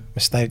same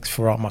mistakes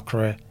throughout my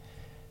career.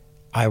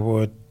 I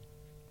would,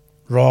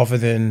 rather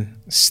than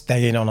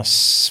staying on a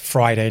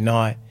Friday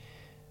night,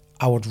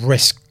 I would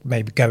risk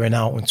maybe going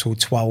out until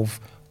 12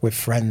 with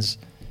friends.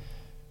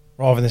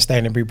 Rather than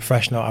staying and be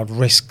professional, I'd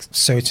risk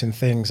certain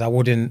things. I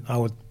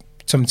would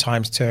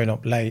sometimes turn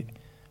up late.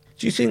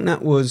 Do you think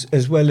that was,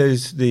 as well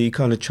as the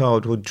kind of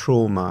childhood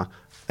trauma,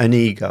 an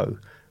ego?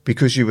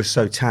 Because you were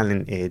so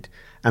talented,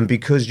 and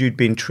because you'd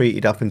been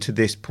treated up until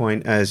this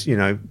point as,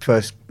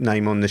 first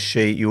name on the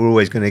sheet, you were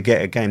always going to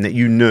get a game that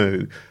you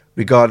knew,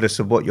 regardless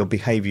of what your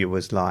behaviour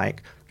was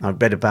like. I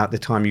read about the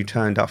time you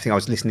turned up. I think I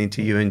was listening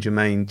to you and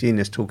Jermaine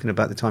Pennant talking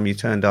about the time you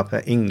turned up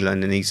at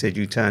England, and he said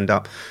you turned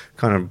up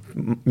kind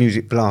of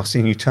music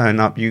blasting, you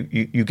turn up, you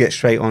get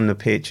straight on the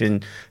pitch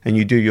and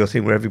you do your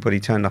thing where everybody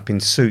turned up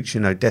in suits,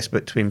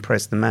 desperate to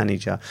impress the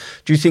manager.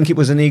 Do you think it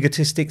was an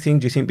egotistic thing?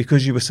 Do you think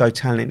because you were so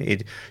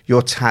talented,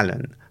 your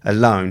talent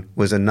alone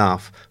was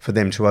enough for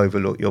them to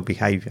overlook your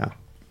behaviour?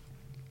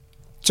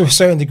 To a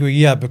certain degree,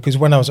 yeah, because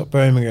when I was at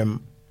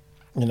Birmingham,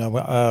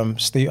 I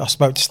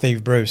spoke to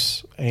Steve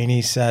Bruce, and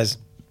he says,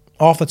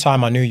 half the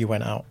time I knew you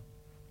went out.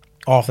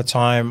 Half the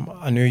time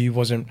I knew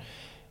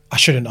I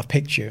shouldn't have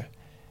picked you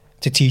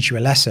to teach you a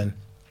lesson,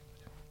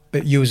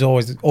 but you was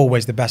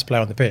always the best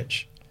player on the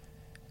pitch.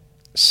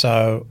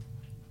 So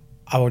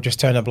I would just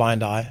turn a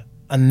blind eye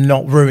and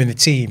not ruin the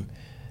team,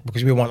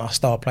 because we want our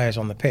star players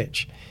on the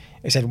pitch.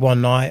 He said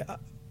one night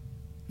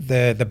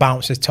the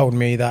bouncers told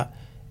me that,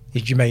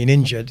 is Jermaine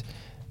injured?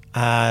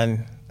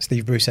 And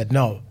Steve Bruce said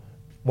no.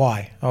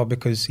 Why? Oh,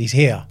 because he's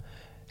here.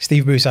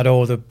 Steve Bruce had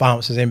all the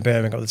bouncers in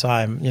Birmingham at the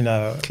time,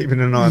 keeping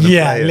an eye on the players.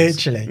 Yeah,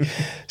 literally.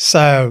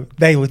 So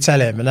they would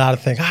tell him, and I'd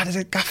think, how does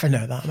a gaffer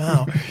know that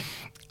now?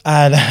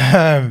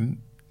 And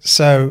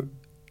so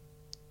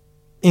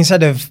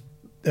instead of,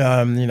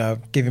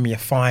 giving me a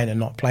fine and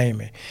not playing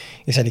me,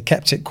 he said he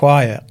kept it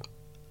quiet,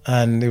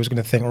 and he was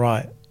going to think,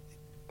 right,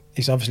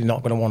 he's obviously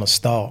not going to want to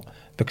start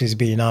because he's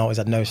been out, he's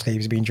had no sleep,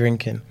 he's been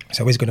drinking.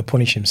 So he's going to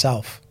punish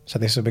himself. So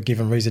this will be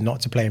given reason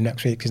not to play him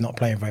next week because he's not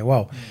playing very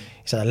well.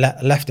 He said,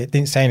 I left it,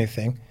 didn't say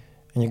anything,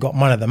 and you got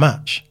man of the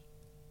match.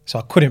 So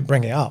I couldn't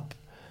bring it up.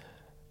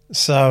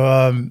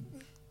 So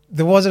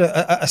there was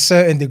a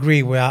certain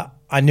degree where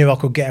I knew I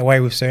could get away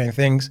with certain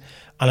things,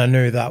 and I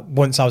knew that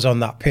once I was on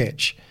that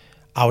pitch,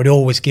 I would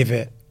always give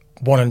it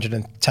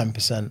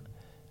 110%.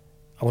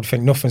 I would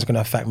think nothing's going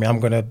to affect me.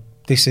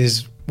 This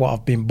is what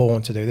I've been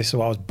born to do. This is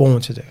what I was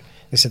born to do.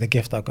 This is the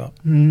gift I got.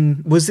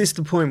 Was this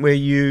the point where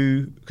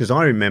because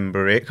I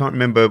remember it, can't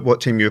remember what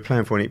team you were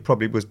playing for, and it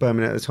probably was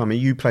Birmingham at the time, and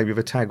you played with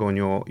a tag on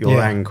your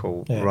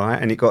ankle, right?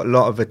 And it got a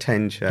lot of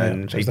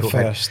attention. Yeah, it was the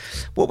first.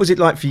 What was it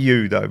like for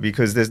you, though?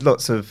 Because there's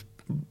lots of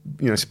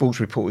sports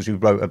reporters who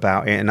wrote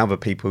about it and other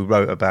people who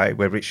wrote about it,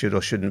 whether it should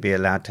or shouldn't be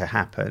allowed to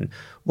happen.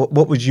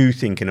 What was you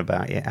thinking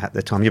about it at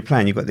the time? You're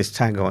playing, you've got this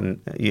tag on,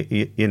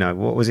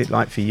 what was it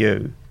like for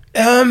you?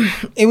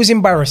 It was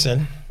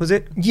embarrassing. Was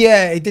it?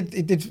 Yeah, it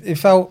did. It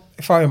felt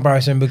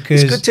embarrassing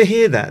because it's good to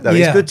hear that, though.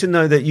 Yeah. It's good to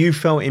know that you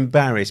felt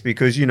embarrassed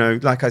because,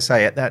 like I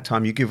say, at that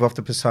time you give off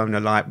the persona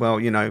like, well,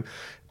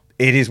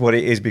 it is what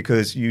it is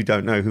because you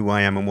don't know who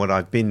I am and what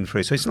I've been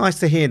through. So it's nice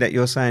to hear that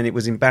you're saying it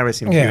was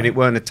embarrassing for you and it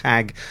weren't a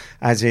tag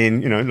as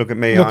in, look at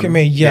me. Look at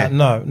me. Yeah,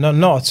 no,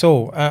 not at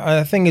all.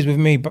 The thing is with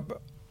me, but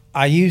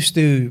I used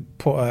to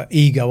put an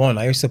ego on.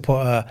 I used to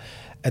put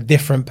a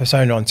different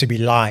persona on to be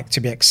liked,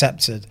 to be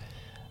accepted,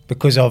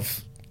 because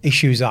of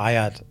issues that I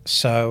had.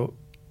 So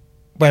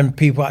when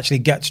people actually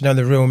get to know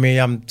the real me,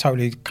 I'm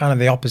totally kind of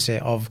the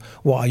opposite of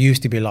what I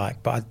used to be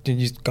like. But I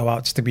didn't just go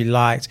out just to be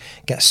liked,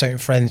 get certain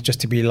friends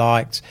just to be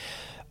liked.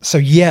 So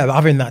yeah,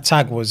 having that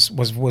tag was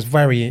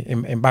very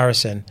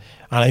embarrassing,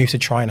 and I used to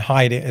try and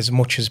hide it as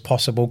much as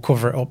possible,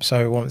 cover it up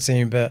so it wasn't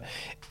seen. But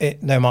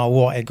no matter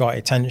what, it got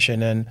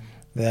attention, and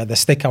the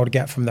stick I would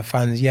get from the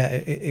fans,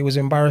 it was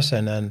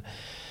embarrassing. And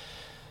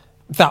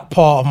that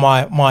part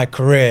of my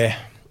career,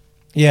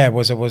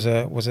 was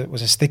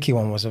a sticky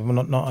one, was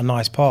not a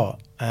nice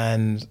part.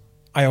 And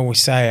I always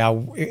say,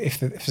 if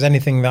there's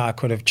anything that I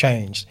could have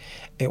changed,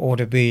 it would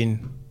have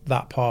been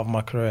that part of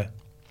my career.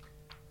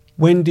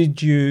 When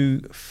did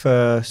you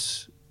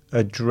first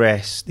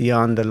address the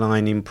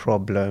underlying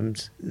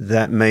problems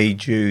that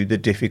made you the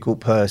difficult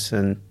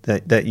person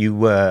that you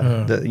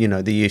were,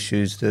 the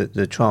issues,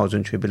 the trials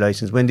and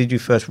tribulations? When did you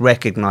first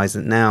recognise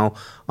that now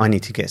I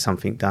need to get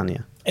something done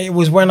here? It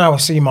was when I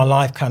was seeing my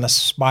life kind of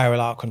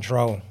spiral out of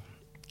control.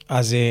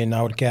 As in,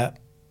 I would get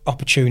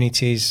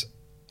opportunities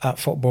at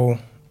football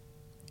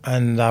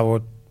and I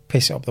would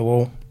piss it up the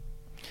wall.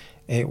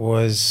 It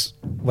was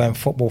when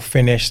football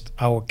finished,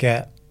 I would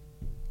get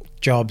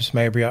jobs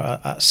maybe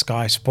at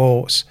Sky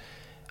Sports,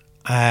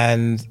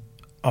 and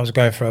I was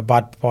going through a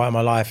bad part of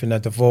my life in a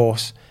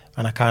divorce,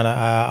 and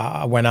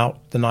I went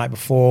out the night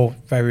before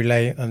very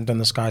late and done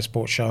the Sky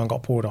Sports show and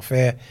got pulled off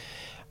here.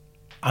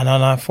 And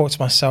then I thought to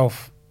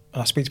myself,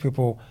 and I speak to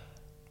people,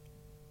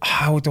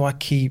 how do I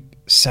keep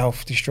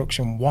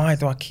self-destruction? Why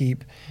do I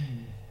keep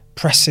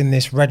pressing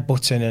this red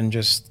button and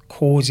just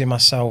causing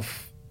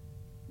myself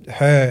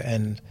hurt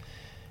and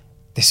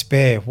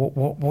despair?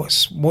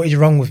 What is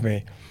wrong with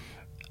me?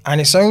 And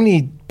it's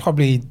only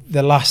probably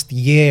the last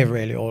year,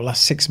 really, or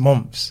last 6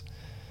 months.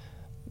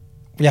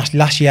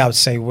 Last year, I would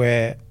say,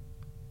 where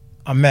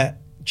I met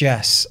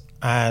Jess,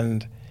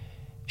 and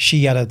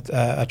she had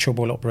a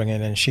troubled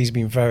upbringing, and she's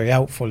been very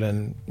helpful,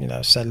 and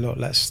said, look,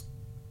 let's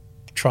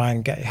try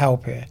and get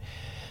help here.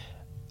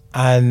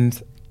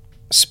 And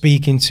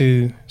speaking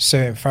to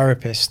certain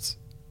therapists,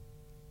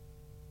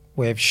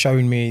 who've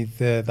shown me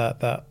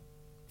that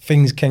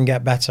things can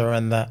get better,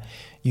 and that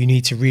you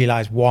need to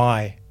realise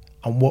why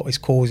and what is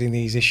causing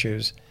these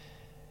issues,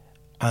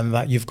 and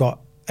that you've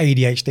got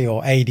ADHD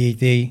or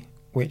ADD,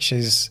 which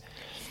is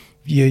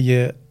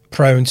you're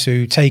prone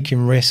to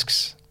taking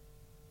risks.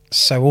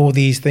 So all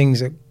these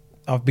things that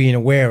I've been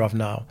aware of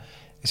now,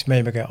 it's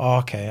made me go,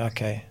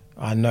 okay,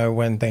 I know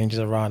when danger's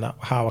around,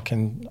 how I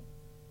can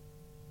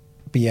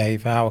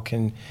behave, how I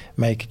can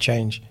make a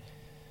change.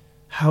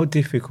 How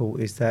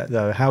difficult is that,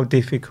 though? How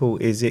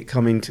difficult is it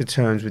coming to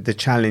terms with the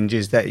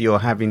challenges that you're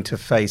having to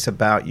face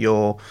about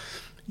your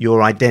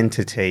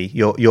identity,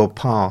 your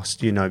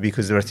past,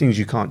 because there are things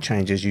you can't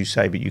change, as you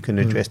say, but you can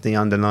address the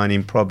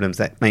underlying problems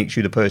that makes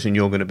you the person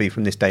you're going to be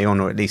from this day on,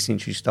 or at least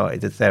since you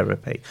started the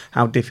therapy.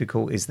 How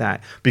difficult is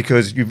that?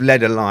 Because you've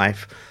led a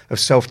life of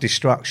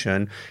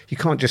self-destruction. You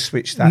can't just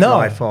switch that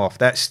life off.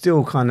 That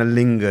still kind of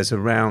lingers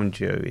around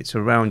you. It's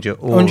around your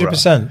aura.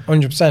 100%.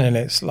 And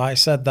it's like I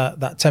said,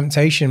 that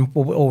temptation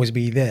will always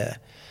be there.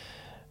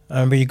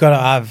 But you've got to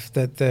have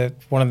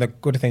one of the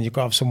good things, you've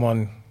got to have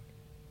someone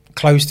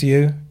close to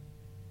you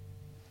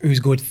who's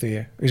good for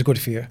you.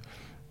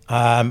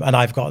 And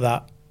I've got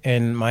that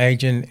in my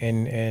agent,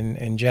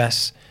 in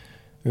Jess,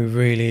 who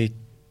really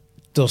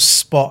does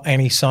spot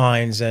any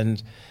signs,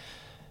 and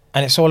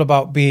it's all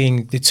about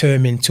being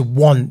determined to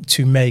want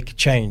to make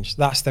change.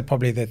 That's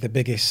probably the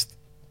biggest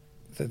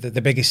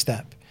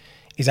step,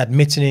 is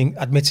admitting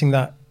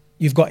that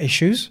you've got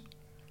issues,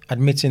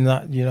 admitting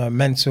that the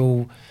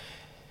mental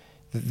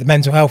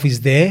health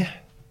is there,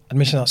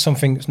 admitting that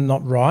something's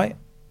not right,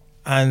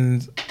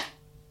 and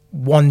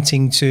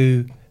wanting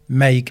to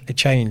make a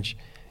change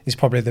is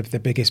probably the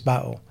biggest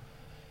battle.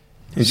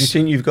 And do you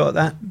think you've got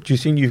that? Do you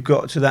think you've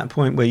got to that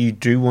point where you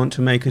do want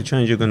to make a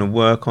change? You're going to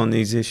work on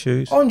these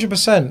issues?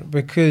 100%,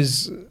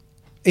 because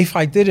if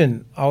I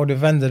didn't, I would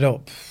have ended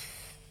up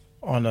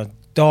on a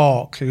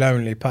dark,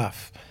 lonely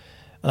path.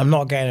 And I'm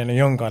not getting any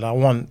younger. I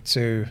want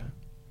to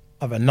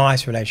have a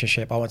nice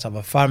relationship. I want to have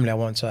a family. I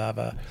want to have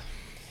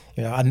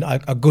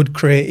a good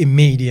career in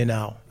media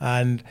now.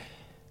 And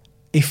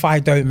if I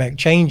don't make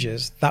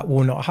changes, that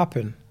will not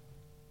happen.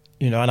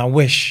 And I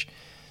wish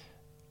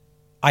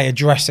I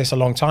addressed this a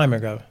long time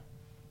ago,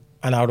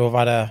 and I would have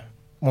had a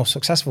more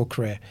successful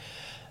career.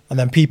 And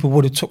then people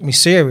would have took me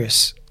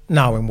serious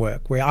now in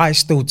work, where I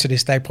still to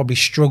this day probably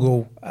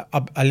struggle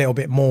a little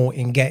bit more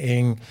in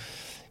getting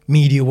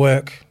media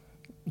work,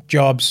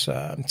 jobs,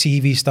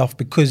 TV stuff,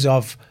 because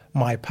of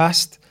my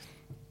past.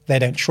 They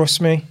don't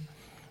trust me,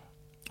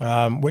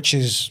 which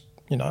is,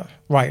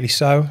 rightly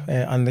so,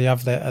 and they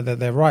have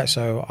their right.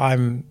 So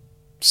I'm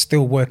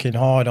still working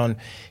hard on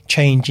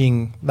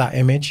changing that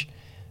image,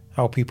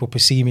 how people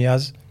perceive me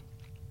as.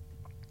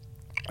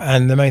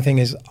 And the main thing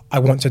is I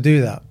want to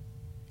do that.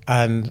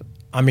 And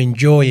I'm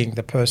enjoying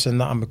the person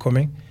that I'm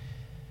becoming.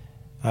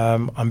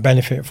 I'm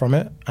benefiting from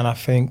it. And I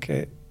think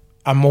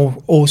I'm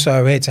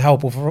also here to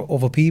help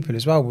other people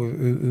as well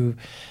who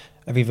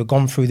have either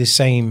gone through the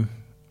same,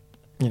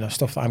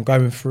 stuff that I'm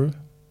going through,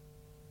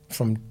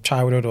 from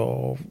childhood,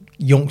 or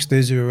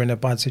youngsters who are in a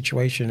bad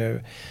situation, who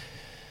are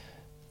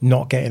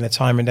not getting the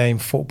time of day in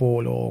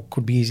football or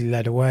could be easily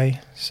led away.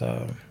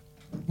 So,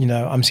 you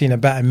know, I'm seeing a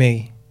better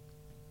me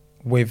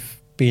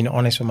with being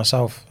honest with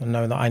myself and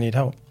knowing that I need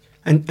help.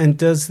 And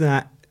does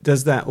that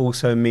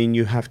also mean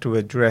you have to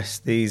address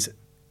these,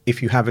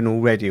 if you haven't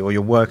already, or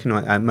you're working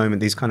on at the moment,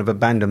 these kind of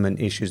abandonment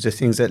issues, the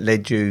things that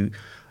led you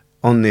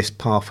on this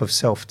path of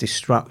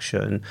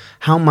self-destruction?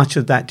 How much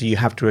of that do you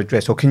have to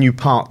address, or can you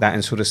park that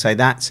and sort of say,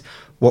 that's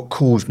what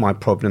caused my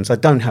problems? I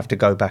don't have to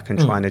go back and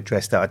try and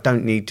address that. I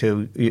don't need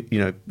to,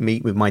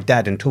 meet with my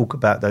dad and talk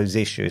about those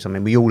issues. I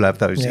mean, we all have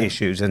those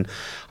issues, and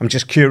I'm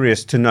just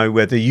curious to know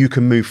whether you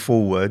can move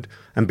forward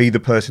and be the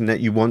person that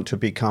you want to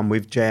become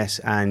with Jess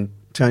and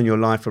turn your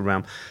life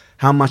around.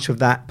 How much of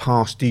that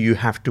past do you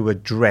have to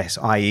address,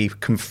 i.e.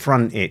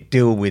 confront it,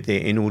 deal with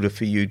it, in order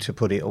for you to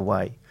put it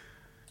away?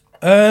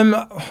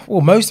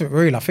 Well, most of it,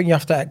 really. I think you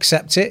have to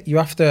accept it. You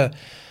have to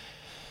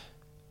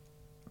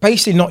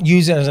basically not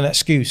use it as an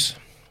excuse.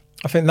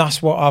 I think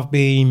that's what I've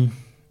been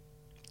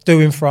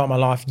doing throughout my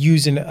life,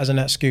 using it as an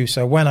excuse.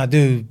 So when I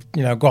do,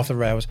 go off the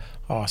rails,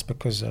 it's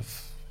because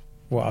of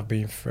what I've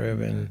been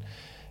through and,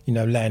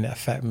 letting it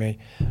affect me.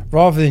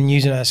 Rather than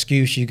using an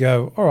excuse, you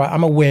go, all right,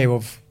 I'm aware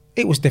of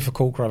it was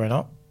difficult growing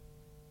up.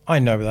 I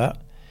know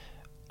that.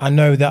 I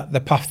know that the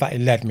path that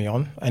it led me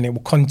on, and it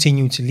will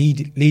continue to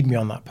lead me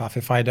on that path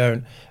if I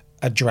don't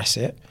address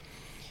it.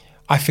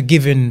 I've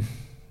forgiven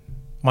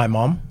my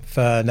mum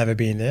for never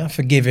being there. I've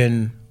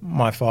forgiven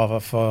my father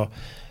for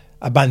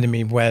abandoning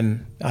me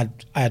when I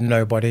had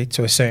nobody,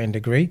 to a certain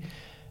degree.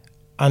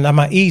 And I'm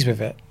at ease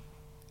with it.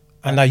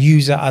 And I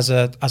use it as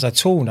a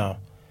tool now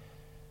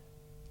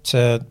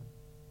to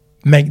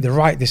make the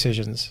right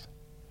decisions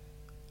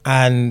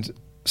and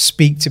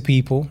speak to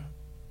people,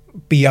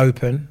 be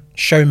open,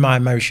 show my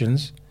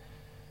emotions,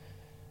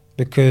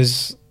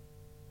 because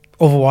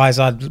otherwise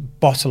I'd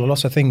bottle a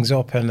lot of things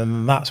up, and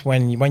then that's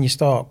when you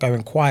start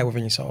going quiet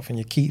within yourself and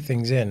you keep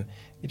things in,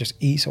 it just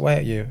eats away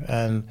at you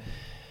and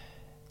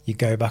you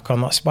go back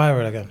on that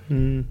spiral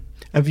again.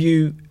 Have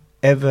you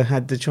ever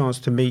had the chance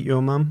to meet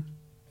your mum?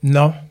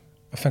 No.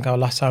 I think our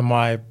last time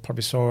I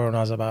probably saw her when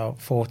I was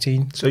about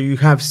 14. So you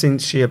have,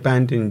 since she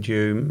abandoned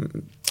you?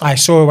 I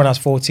saw her when I was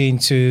 14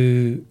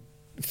 to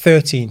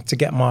 13 to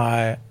get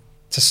a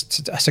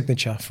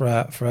signature for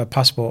a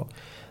passport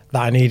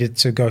that I needed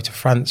to go to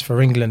France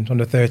for England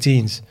under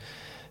 13s.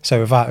 So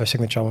without her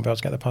signature, I won't be able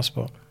to get the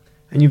passport.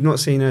 And you've not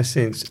seen her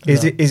since? No.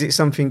 Is it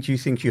something you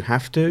think you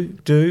have to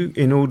do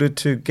in order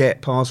to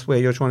get past where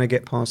you're trying to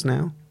get past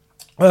now?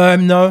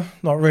 No,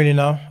 not really,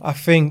 no. I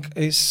think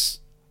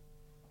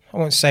I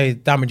won't say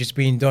damage is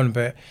being done,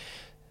 but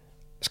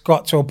it's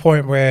got to a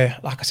point where,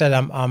 like I said,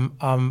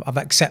 I've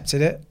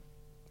accepted it.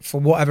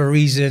 For whatever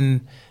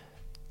reason,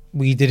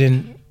 we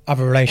didn't have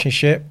a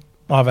relationship.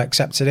 I've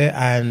accepted it,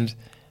 and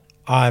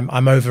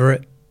I'm over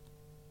it.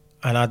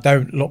 And I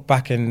don't look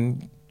back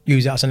and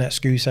use it as an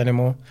excuse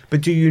anymore.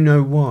 But do you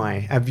know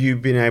why? Have you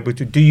been able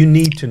to? Do you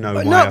need to know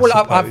why? No,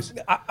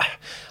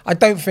 I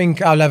don't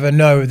think I'll ever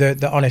know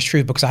the honest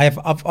truth, because I've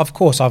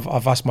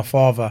asked my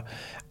father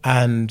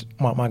and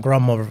my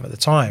grandmother at the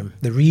time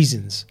the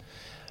reasons.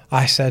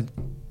 I said,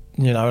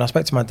 and I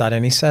spoke to my dad,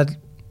 and he said,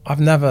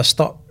 I've never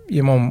stopped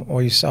your mum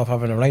or yourself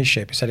having a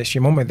relationship. He said, it's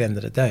your mum at the end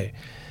of the day,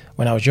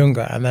 when I was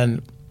younger. And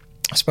then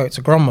I spoke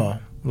to grandma,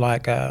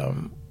 like,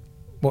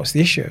 what's the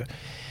issue?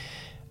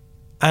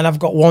 And I've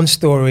got one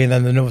story and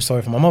then another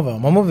story from my mother.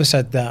 My mother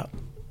said that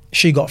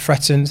she got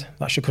threatened,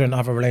 that she couldn't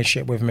have a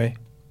relationship with me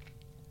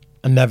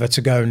and never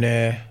to go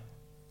near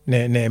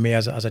me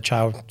as a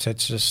child, to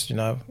just,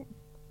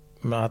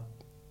 when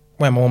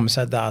my mum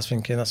said that, I was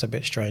thinking that's a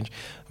bit strange.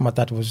 My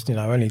dad was,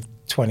 only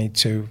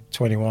 22,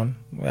 21.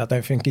 I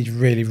don't think he's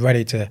really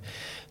ready to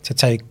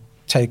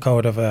take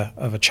hold of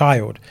a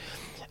child.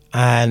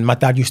 And my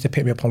dad used to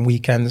pick me up on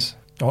weekends,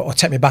 or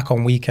take me back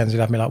on weekends. He'd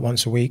have me like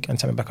once a week and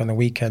take me back on the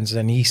weekends.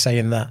 And he's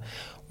saying that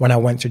when I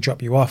went to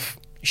drop you off,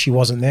 she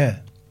wasn't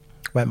there.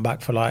 Went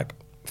back for like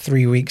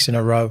 3 weeks in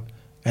a row,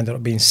 ended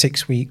up being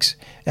 6 weeks,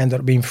 ended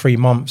up being 3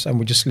 months,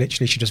 and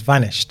she just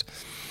vanished.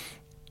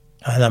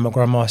 And then my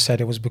grandma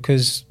said it was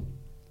because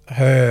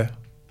my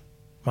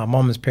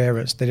mum's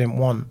parents, they didn't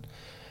want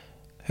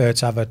her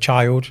to have a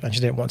child, and she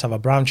didn't want to have a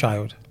brown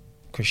child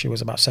because she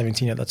was about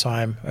 17 at the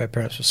time. Her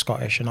parents were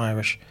Scottish and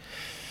Irish.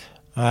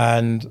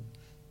 And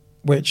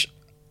which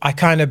I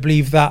kind of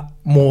believe the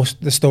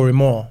story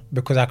more,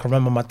 because I can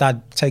remember my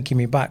dad taking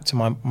me back to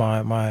my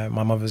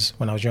mother's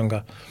when I was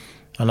younger,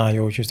 and I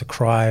always used to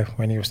cry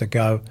when he used to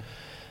go.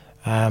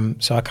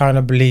 So I kind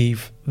of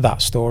believe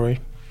that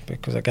story,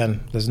 because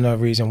again, there's no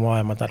reason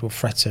why my dad would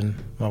threaten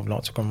Mum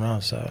not to come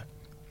around. So,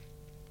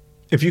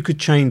 if you could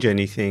change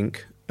anything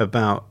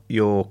about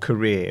your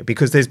career,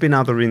 because there's been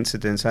other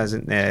incidents,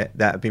 hasn't there,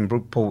 that have been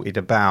reported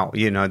about,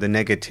 the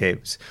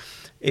negatives.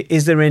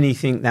 Is there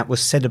anything that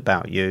was said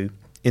about you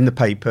in the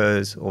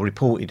papers or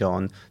reported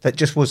on that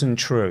just wasn't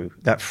true,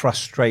 that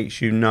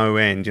frustrates you no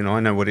end? I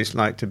know what it's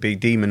like to be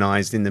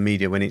demonized in the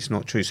media when it's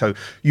not true. So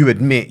you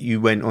admit you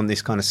went on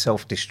this kind of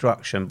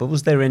self-destruction, but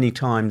was there any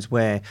times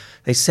where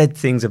they said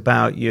things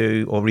about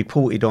you or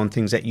reported on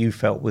things that you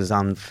felt was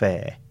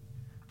unfair?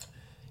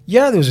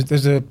 Yeah,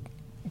 there's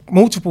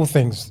multiple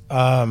things.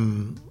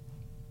 Family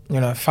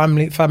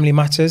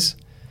matters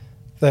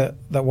that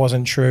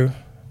wasn't true.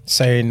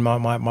 Saying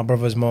my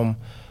brother's mum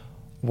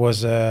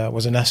was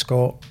an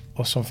escort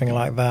or something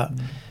like that,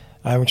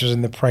 which was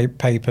in the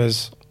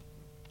papers.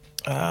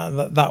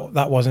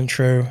 That wasn't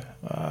true.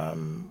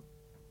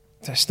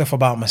 There's stuff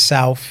about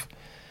myself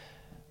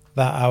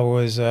that I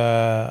was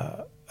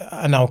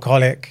an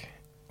alcoholic,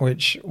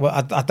 which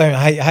I don't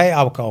hate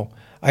alcohol.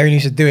 I only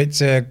used to do it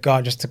to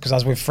God just because I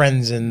was with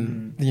friends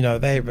and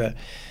but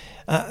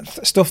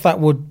stuff that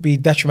would be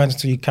detrimental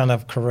to your kind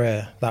of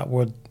career, that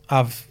would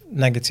have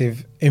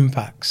negative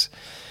impacts.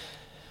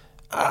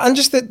 And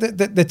just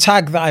the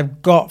tag that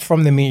I've got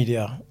from the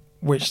media,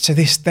 which to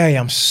this day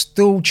I'm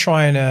still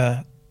trying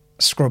to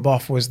scrub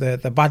off, was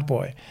the bad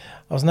boy.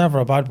 I was never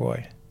a bad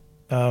boy.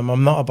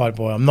 I'm not a bad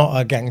boy. I'm not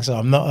a gangster.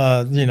 I'm not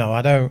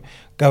I don't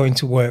go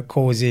into work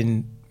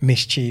causing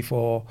mischief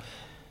or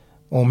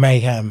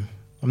mayhem.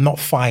 I'm not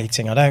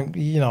fighting. I don't,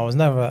 I was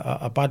never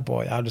a bad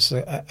boy. I was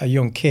a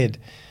young kid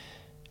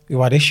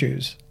who had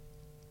issues,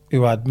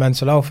 who had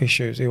mental health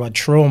issues, who had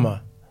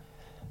trauma,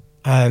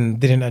 and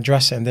didn't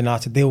address it and didn't know how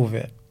to deal with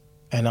it.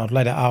 And I'd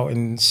let it out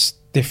in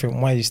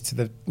different ways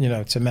to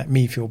make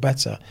me feel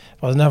better.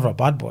 But I was never a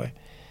bad boy.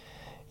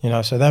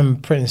 So them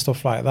printing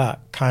stuff like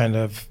that kind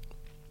of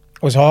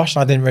was harsh.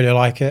 I didn't really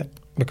like it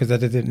because I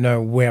didn't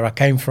know where I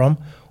came from,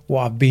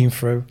 what I've been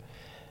through,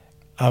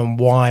 and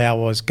why I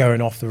was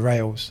going off the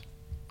rails.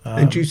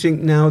 And do you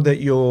think now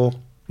that you're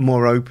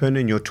more open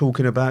and you're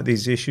talking about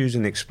these issues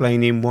and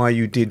explaining why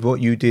you did what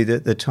you did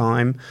at the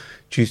time,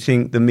 do you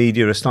think the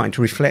media are starting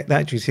to reflect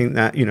that? Do you think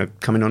that,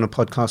 coming on a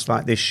podcast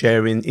like this,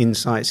 sharing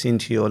insights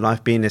into your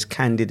life, being as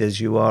candid as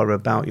you are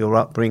about your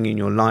upbringing,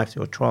 your life,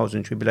 your trials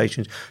and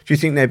tribulations, do you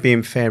think they're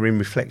being fair in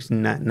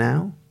reflecting that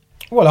now?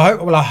 Well,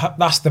 I hope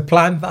that's the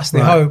plan. That's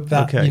the hope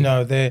that,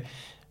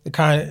 the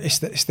kind of,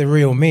 it's the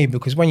real me,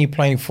 because when you're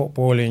playing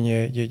football and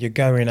you're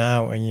going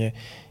out and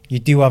you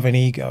do have an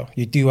ego,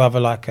 you do have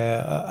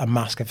a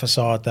mask, a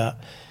facade that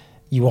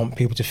you want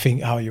people to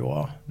think how you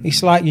are.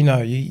 It's like,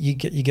 you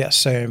get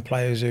certain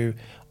players who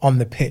on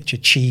the pitch are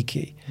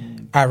cheeky,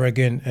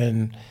 arrogant,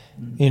 and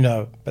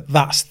but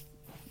that's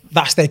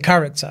their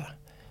character.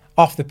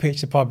 Off the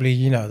pitch, they're probably,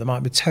 they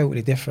might be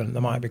totally different. They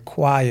might be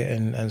quiet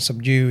and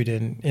subdued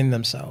in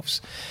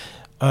themselves,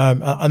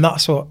 and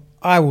that's what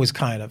I was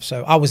kind of.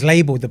 So I was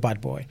labelled the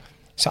bad boy.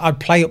 So I'd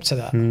play up to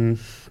that.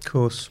 Of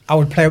course, I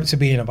would play up to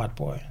being a bad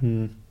boy.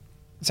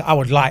 So I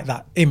would like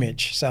that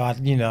image. So I'd,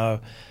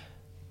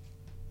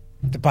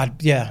 the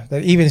bad,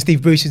 even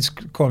Steve Bruce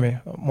would call me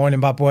morning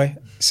bad boy.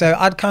 So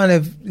I'd kind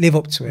of live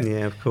up to it.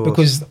 Yeah, of course.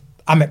 Because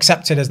I'm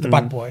accepted as the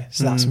bad boy.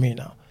 So that's me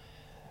now.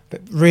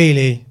 But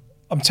really,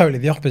 I'm totally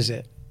the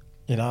opposite.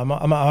 I'm at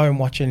home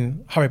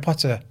watching Harry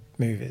Potter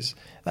movies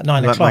at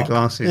 9 o'clock. Like my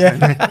glasses,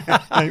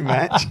 don't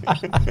match.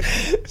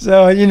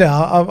 So,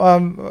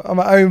 I'm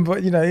at home,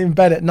 but, in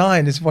bed at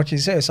 9 just watching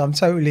series. So I'm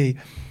totally,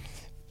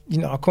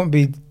 I couldn't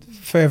be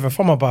further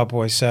from a bad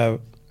boy.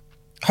 So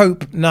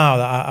hope now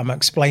that I'm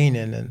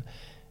explaining, and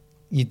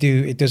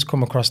it does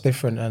come across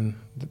different, and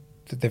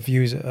the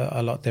views are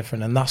a lot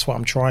different. And that's what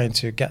I'm trying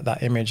to get,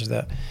 that image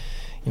that,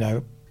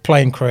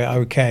 playing career,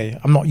 okay.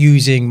 I'm not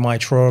using my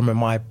trauma,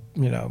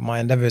 my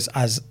endeavours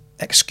as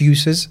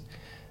excuses.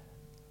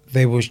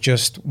 They was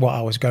just what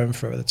I was going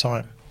through at the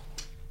time.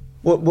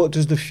 What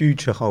does the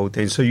future hold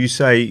then? So you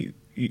say,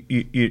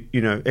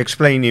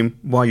 explaining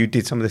why you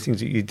did some of the things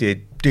that you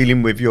did,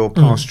 dealing with your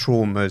past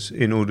traumas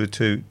in order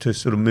to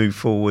sort of move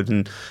forward,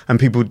 and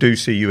people do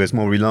see you as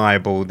more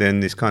reliable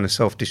than this kind of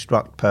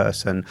self-destruct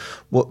person.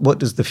 What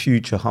does the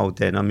future hold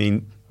then? I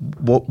mean,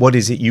 what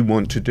is it you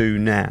want to do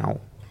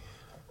now?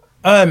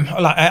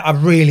 I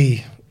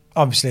really,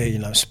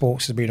 obviously,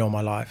 sports has been all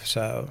my life.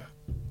 So,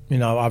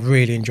 I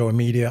really enjoy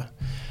media.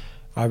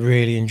 I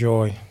really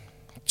enjoy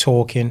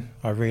talking.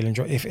 I really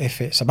enjoy, if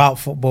it's about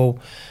football,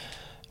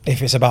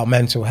 if it's about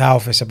mental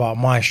health, it's about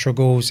my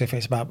struggles, if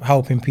it's about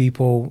helping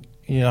people,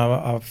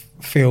 I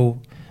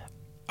feel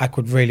I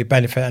could really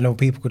benefit. I know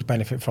people could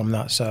benefit from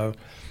that. So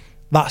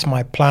that's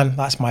my plan.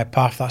 That's my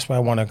path. That's where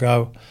I want to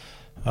go.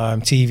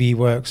 TV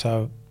work.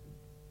 So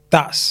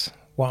that's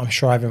what I'm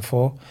striving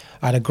for.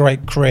 I had a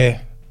great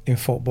career in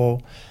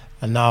football,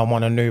 and now I'm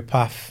on a new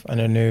path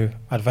and a new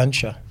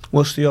adventure.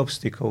 What's the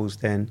obstacles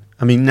then?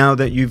 I mean, now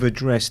that you've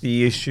addressed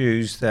the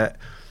issues that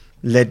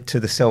led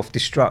to the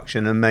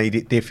self-destruction and made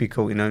it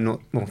difficult,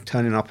 not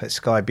turning up at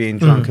Sky, being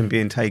drunk and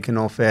being taken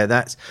off air,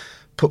 that's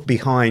put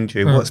behind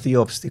you. What's the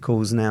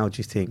obstacles now, do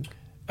you think?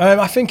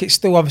 I think it's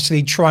still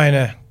obviously trying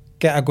to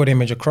get a good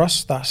image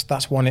across.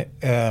 That's one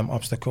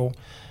obstacle.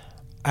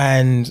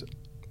 And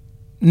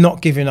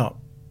not giving up.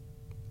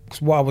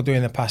 Because what I would do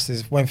in the past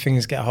is when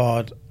things get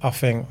hard, I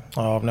think,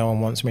 no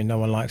one wants me, no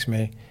one likes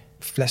me.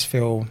 let's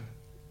feel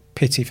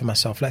pity for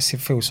myself, let's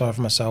feel sorry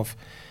for myself,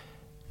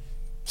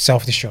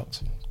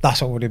 self-destruct.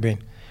 That's what it would have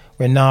been.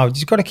 Where now,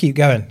 you've got to keep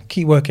going,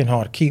 keep working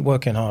hard.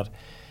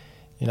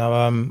 You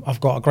know, I've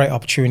got a great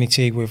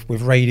opportunity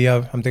with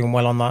radio. I'm doing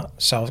well on that.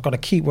 So I've got to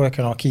keep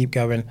working hard, keep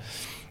going,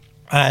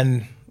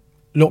 and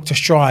look to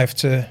strive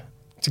to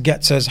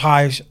get to as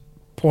high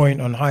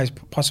point and high as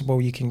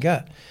possible you can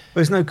get.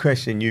 There's no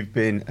question you've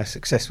been a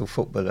successful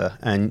footballer,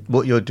 and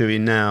what you're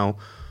doing now,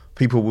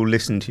 people will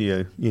listen to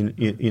you.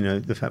 You know,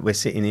 the fact we're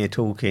sitting here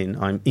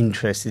talking, I'm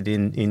interested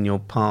in your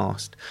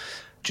past.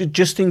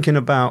 Just thinking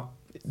about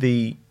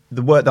the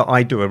work that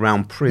I do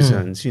around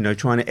prisons, you know,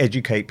 trying to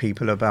educate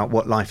people about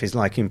what life is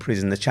like in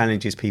prison, the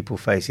challenges people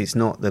face. It's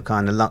not the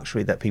kind of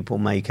luxury that people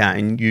make out.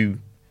 And you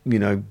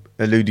know,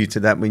 alluded to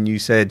that when you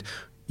said,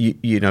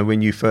 you know,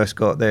 when you first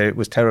got there, it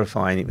was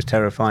terrifying. It was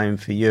terrifying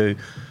for you,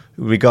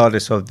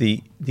 regardless of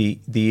the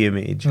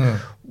image.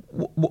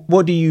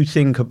 What do you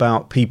think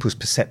about people's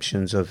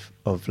perceptions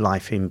of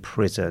life in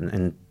prison,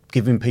 and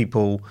giving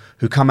people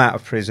who come out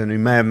of prison who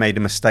may have made a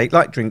mistake,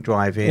 like drink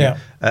driving,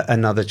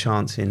 another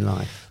chance in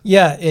life?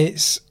 Yeah,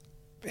 it's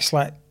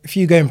like if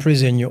you go in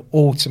prison, you're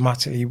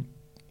automatically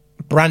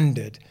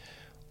branded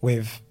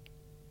with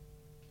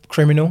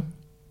criminal.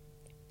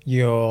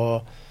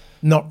 You're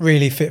not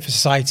really fit for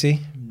society.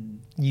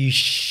 You're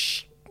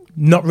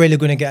not really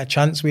going to get a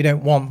chance. We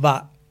don't want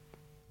that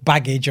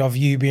baggage of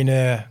you being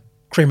a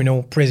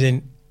criminal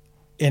prison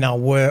in our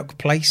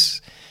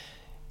workplace.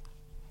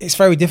 It's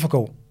very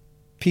difficult.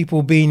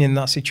 People being in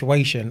that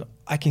situation,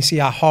 I can see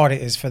how hard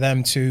it is for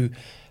them to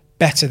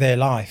better their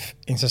life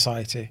in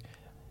society.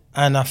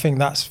 And I think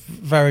that's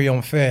very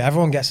unfair.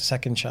 Everyone gets a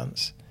second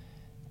chance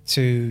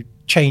to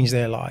change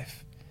their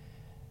life.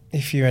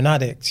 If you're an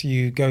addict,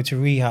 you go to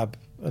rehab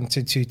and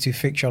to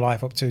fix your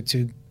life up,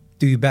 to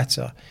do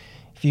better.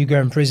 If you go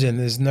in prison,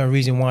 there's no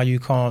reason why you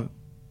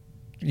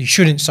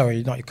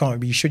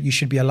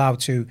should be allowed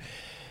to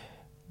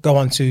go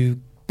on to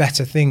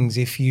better things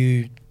if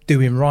you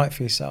doing right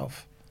for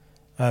yourself.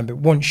 But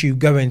once you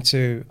go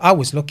into, I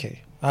was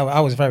lucky. I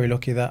was very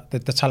lucky that the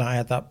talent I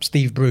had, that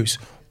Steve Bruce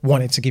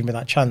wanted to give me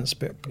that chance.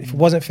 But if it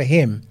wasn't for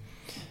him,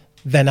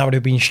 then I would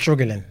have been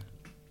struggling.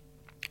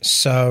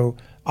 So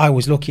I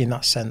was lucky in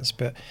that sense.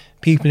 But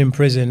people in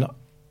prison,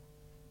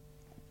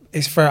 I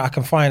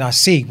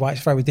see why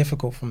it's very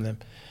difficult from them,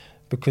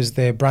 because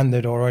they're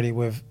branded already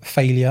with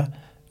failure,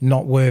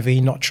 not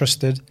worthy, not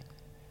trusted.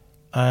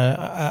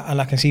 And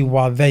I can see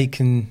why they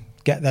can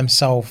get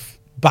themselves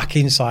back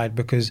inside,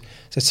 because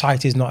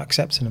society is not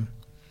accepting them.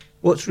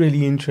 What's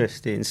really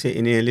interesting,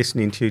 sitting here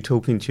listening to you,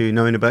 talking to you,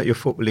 knowing about your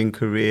footballing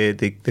career,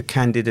 the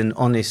candid and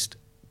honest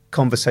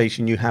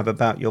conversation you have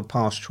about your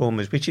past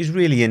traumas, which is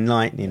really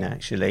enlightening,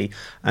 actually.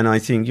 And I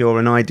think you're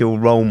an ideal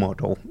role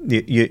model,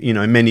 you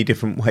know, in many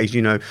different ways.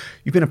 You know,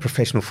 you've been a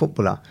professional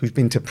footballer who's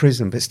been to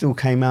prison but still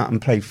came out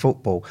and played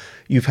football.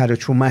 You've had a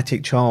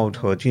traumatic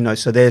childhood, you know,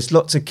 so there's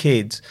lots of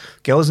kids,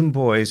 girls and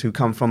boys, who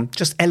come from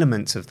just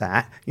elements of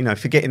that, you know,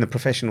 forgetting the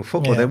professional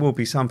football, there will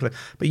be some,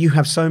 but you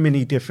have so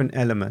many different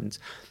elements.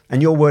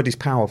 And your word is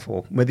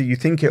powerful, whether you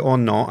think it or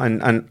not.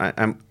 And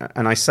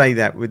I say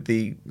that with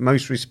the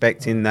most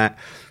respect, in that,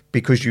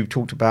 because you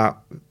talked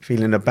about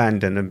feeling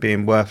abandoned and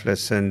being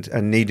worthless and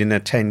needing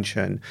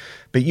attention,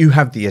 but you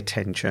have the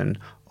attention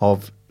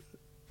of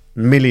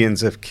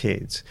millions of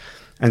kids.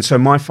 And so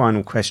my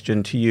final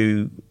question to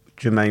you,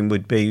 Jermaine,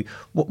 would be,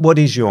 what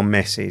is your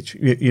message?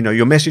 You know,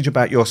 your message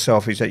about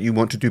yourself is that you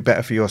want to do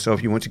better for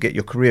yourself. You want to get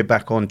your career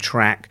back on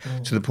track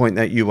to the point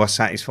that you are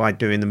satisfied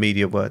doing the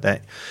media work.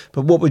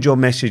 But what would your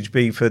message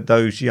be for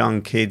those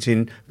young kids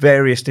in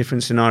various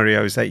different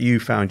scenarios that you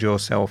found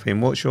yourself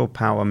in? What's your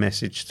power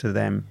message to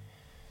them?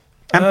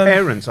 And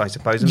parents, I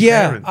suppose. Do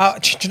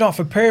you know,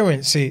 for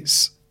parents,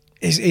 is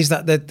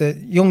that the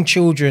young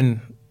children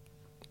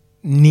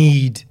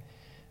need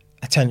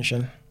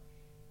attention.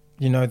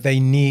 You know, they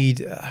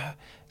need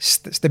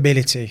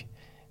stability.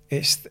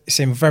 It's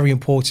very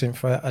important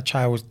for a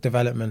child's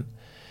development.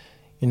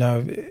 You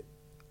know,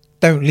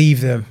 don't leave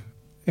them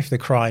if they're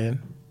crying.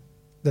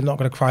 They're not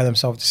going to cry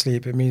themselves to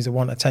sleep. It means they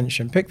want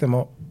attention. Pick them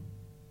up.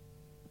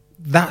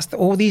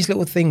 All these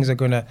little things are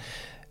going to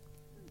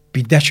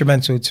be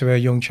detrimental to a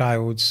young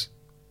child's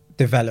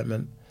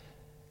development.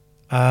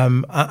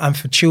 And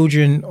for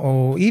children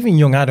or even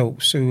young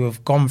adults who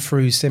have gone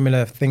through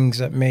similar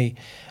things at me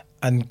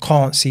and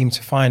can't seem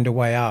to find a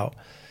way out,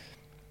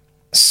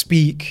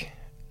 speak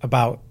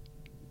about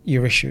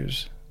your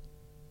issues.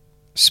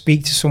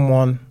 Speak to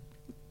someone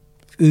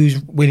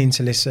who's willing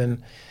to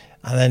listen,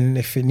 and then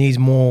if it needs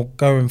more,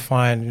 go and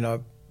find, you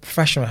know,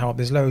 professional help.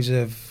 There's loads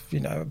of,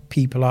 you know,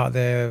 people out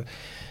there,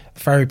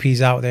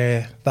 therapies out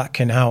there that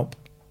can help.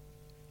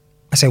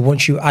 I say,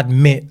 once you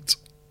admit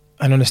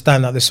and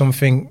understand that there's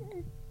something,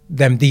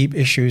 them deep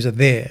issues are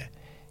there,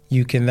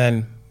 you can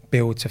then be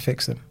able to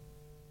fix them.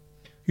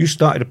 You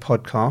started a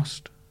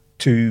podcast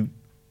to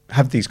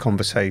have these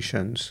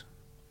conversations.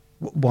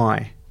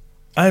 Why?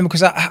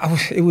 Because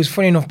it was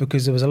funny enough,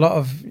 because there was a lot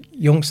of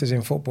youngsters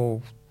in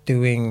football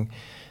doing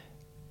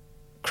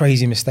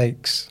crazy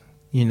mistakes,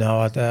 You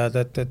know,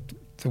 the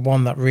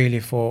one that really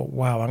thought,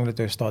 wow, I'm going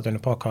to start doing a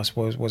podcast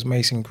was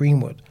Mason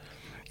Greenwood.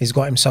 He's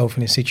got himself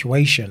in a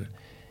situation.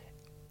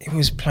 He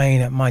was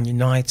playing at Man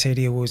United.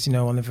 He was, you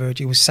know, on the verge.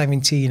 He was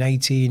 17,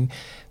 18,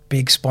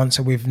 big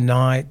sponsor with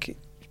Nike,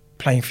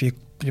 playing for your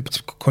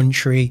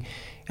country,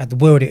 had the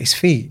world at his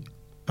feet.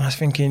 I was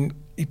thinking,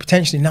 he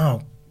potentially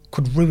now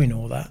could ruin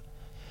all that.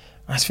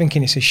 I was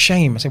thinking, it's a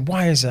shame. I said,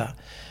 why is that?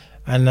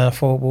 And I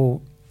thought,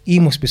 well, he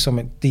must be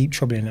something deep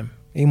troubling him.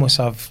 He must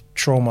have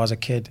trauma as a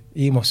kid.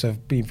 He must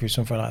have been through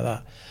something like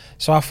that.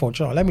 So I thought,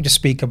 let me just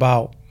speak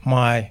about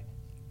my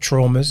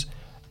traumas,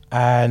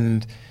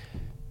 and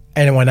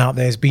anyone out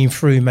there has been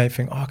through may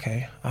think,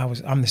 okay,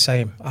 I'm the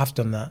same. I've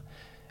done that.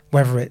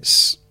 Whether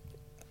it's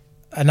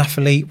an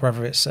athlete,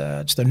 whether it's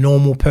just a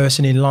normal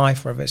person in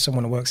life, whether it's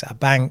someone who works at a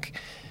bank,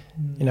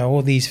 you know,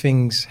 all these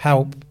things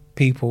help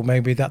people,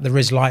 maybe that there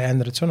is light at the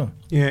end of the tunnel.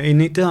 Yeah, and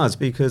it does,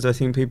 because I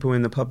think people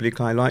in the public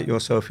eye like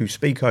yourself who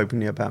speak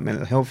openly about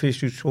mental health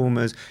issues,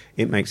 traumas,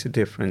 it makes a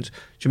difference.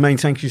 Jermaine,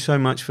 thank you so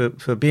much for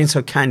being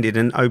so candid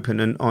and open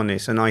and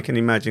honest. And I can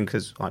imagine,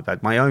 because I've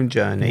had my own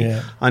journey,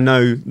 I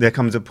know there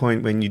comes a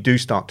point when you do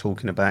start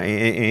talking about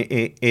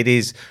it. It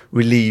is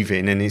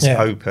relieving and it's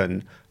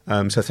open.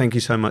 So thank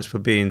you so much for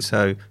being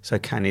so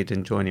candid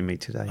and joining me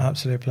today.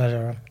 Absolute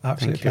pleasure.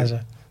 Absolute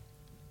pleasure.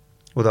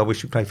 Although I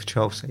wish you played for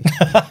Chelsea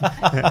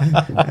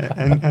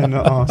and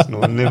not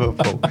Arsenal and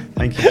Liverpool.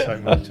 Thank you so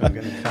much. I'm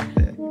going to cut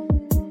there.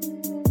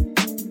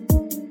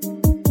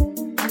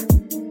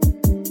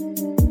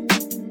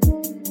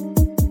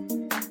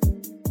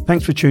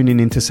 Thanks for tuning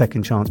into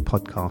Second Chance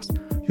Podcast.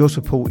 Your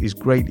support is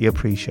greatly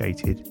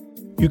appreciated.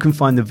 You can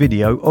find the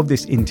video of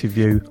this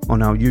interview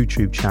on our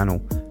YouTube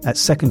channel at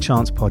Second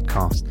Chance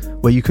Podcast,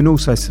 where you can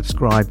also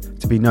subscribe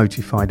to be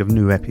notified of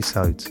new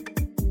episodes.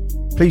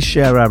 Please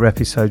share our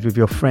episodes with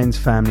your friends,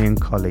 family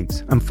and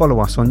colleagues, and follow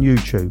us on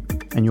YouTube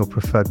and your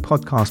preferred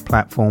podcast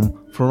platform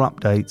for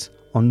updates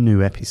on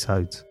new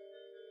episodes.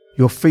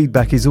 Your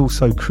feedback is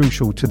also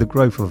crucial to the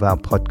growth of our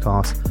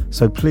podcast,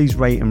 so please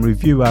rate and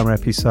review our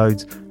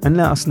episodes and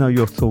let us know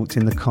your thoughts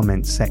in the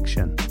comments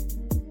section.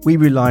 We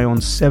rely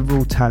on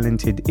several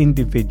talented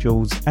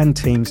individuals and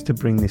teams to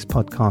bring this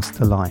podcast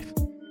to life.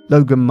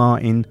 Logan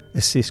Martin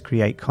assists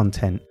create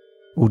content.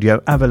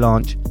 Audio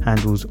Avalanche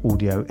handles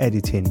audio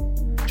editing.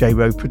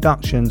 J-Row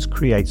Productions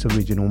creates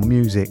original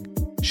music.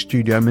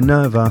 Studio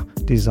Minerva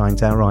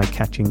designs our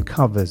eye-catching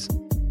covers.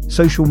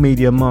 Social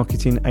media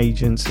marketing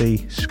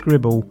agency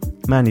Scribble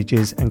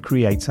manages and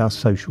creates our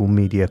social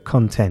media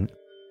content.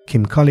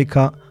 Kim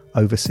Collicutt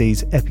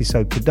oversees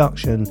episode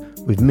production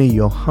with me,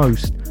 your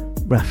host,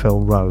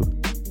 Raphael Rowe.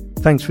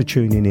 Thanks for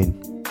tuning in.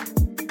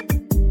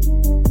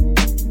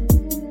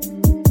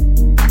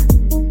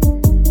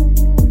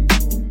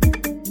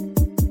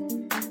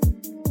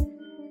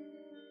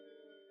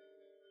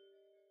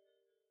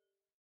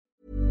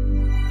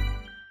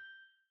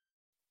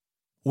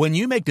 When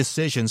you make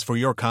decisions for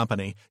your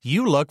company,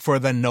 you look for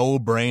the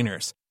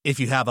no-brainers. If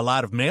you have a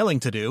lot of mailing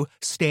to do,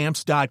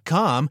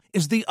 Stamps.com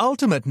is the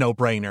ultimate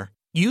no-brainer.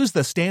 Use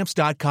the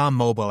Stamps.com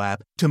mobile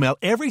app to mail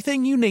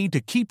everything you need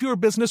to keep your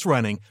business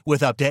running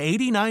with up to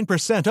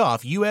 89%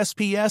 off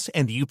USPS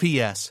and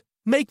UPS.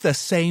 Make the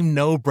same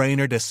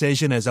no-brainer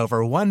decision as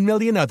over 1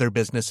 million other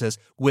businesses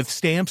with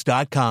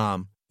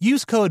Stamps.com.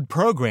 Use code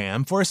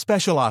PROGRAM for a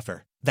special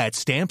offer. That's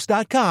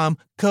Stamps.com,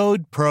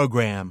 code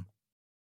PROGRAM.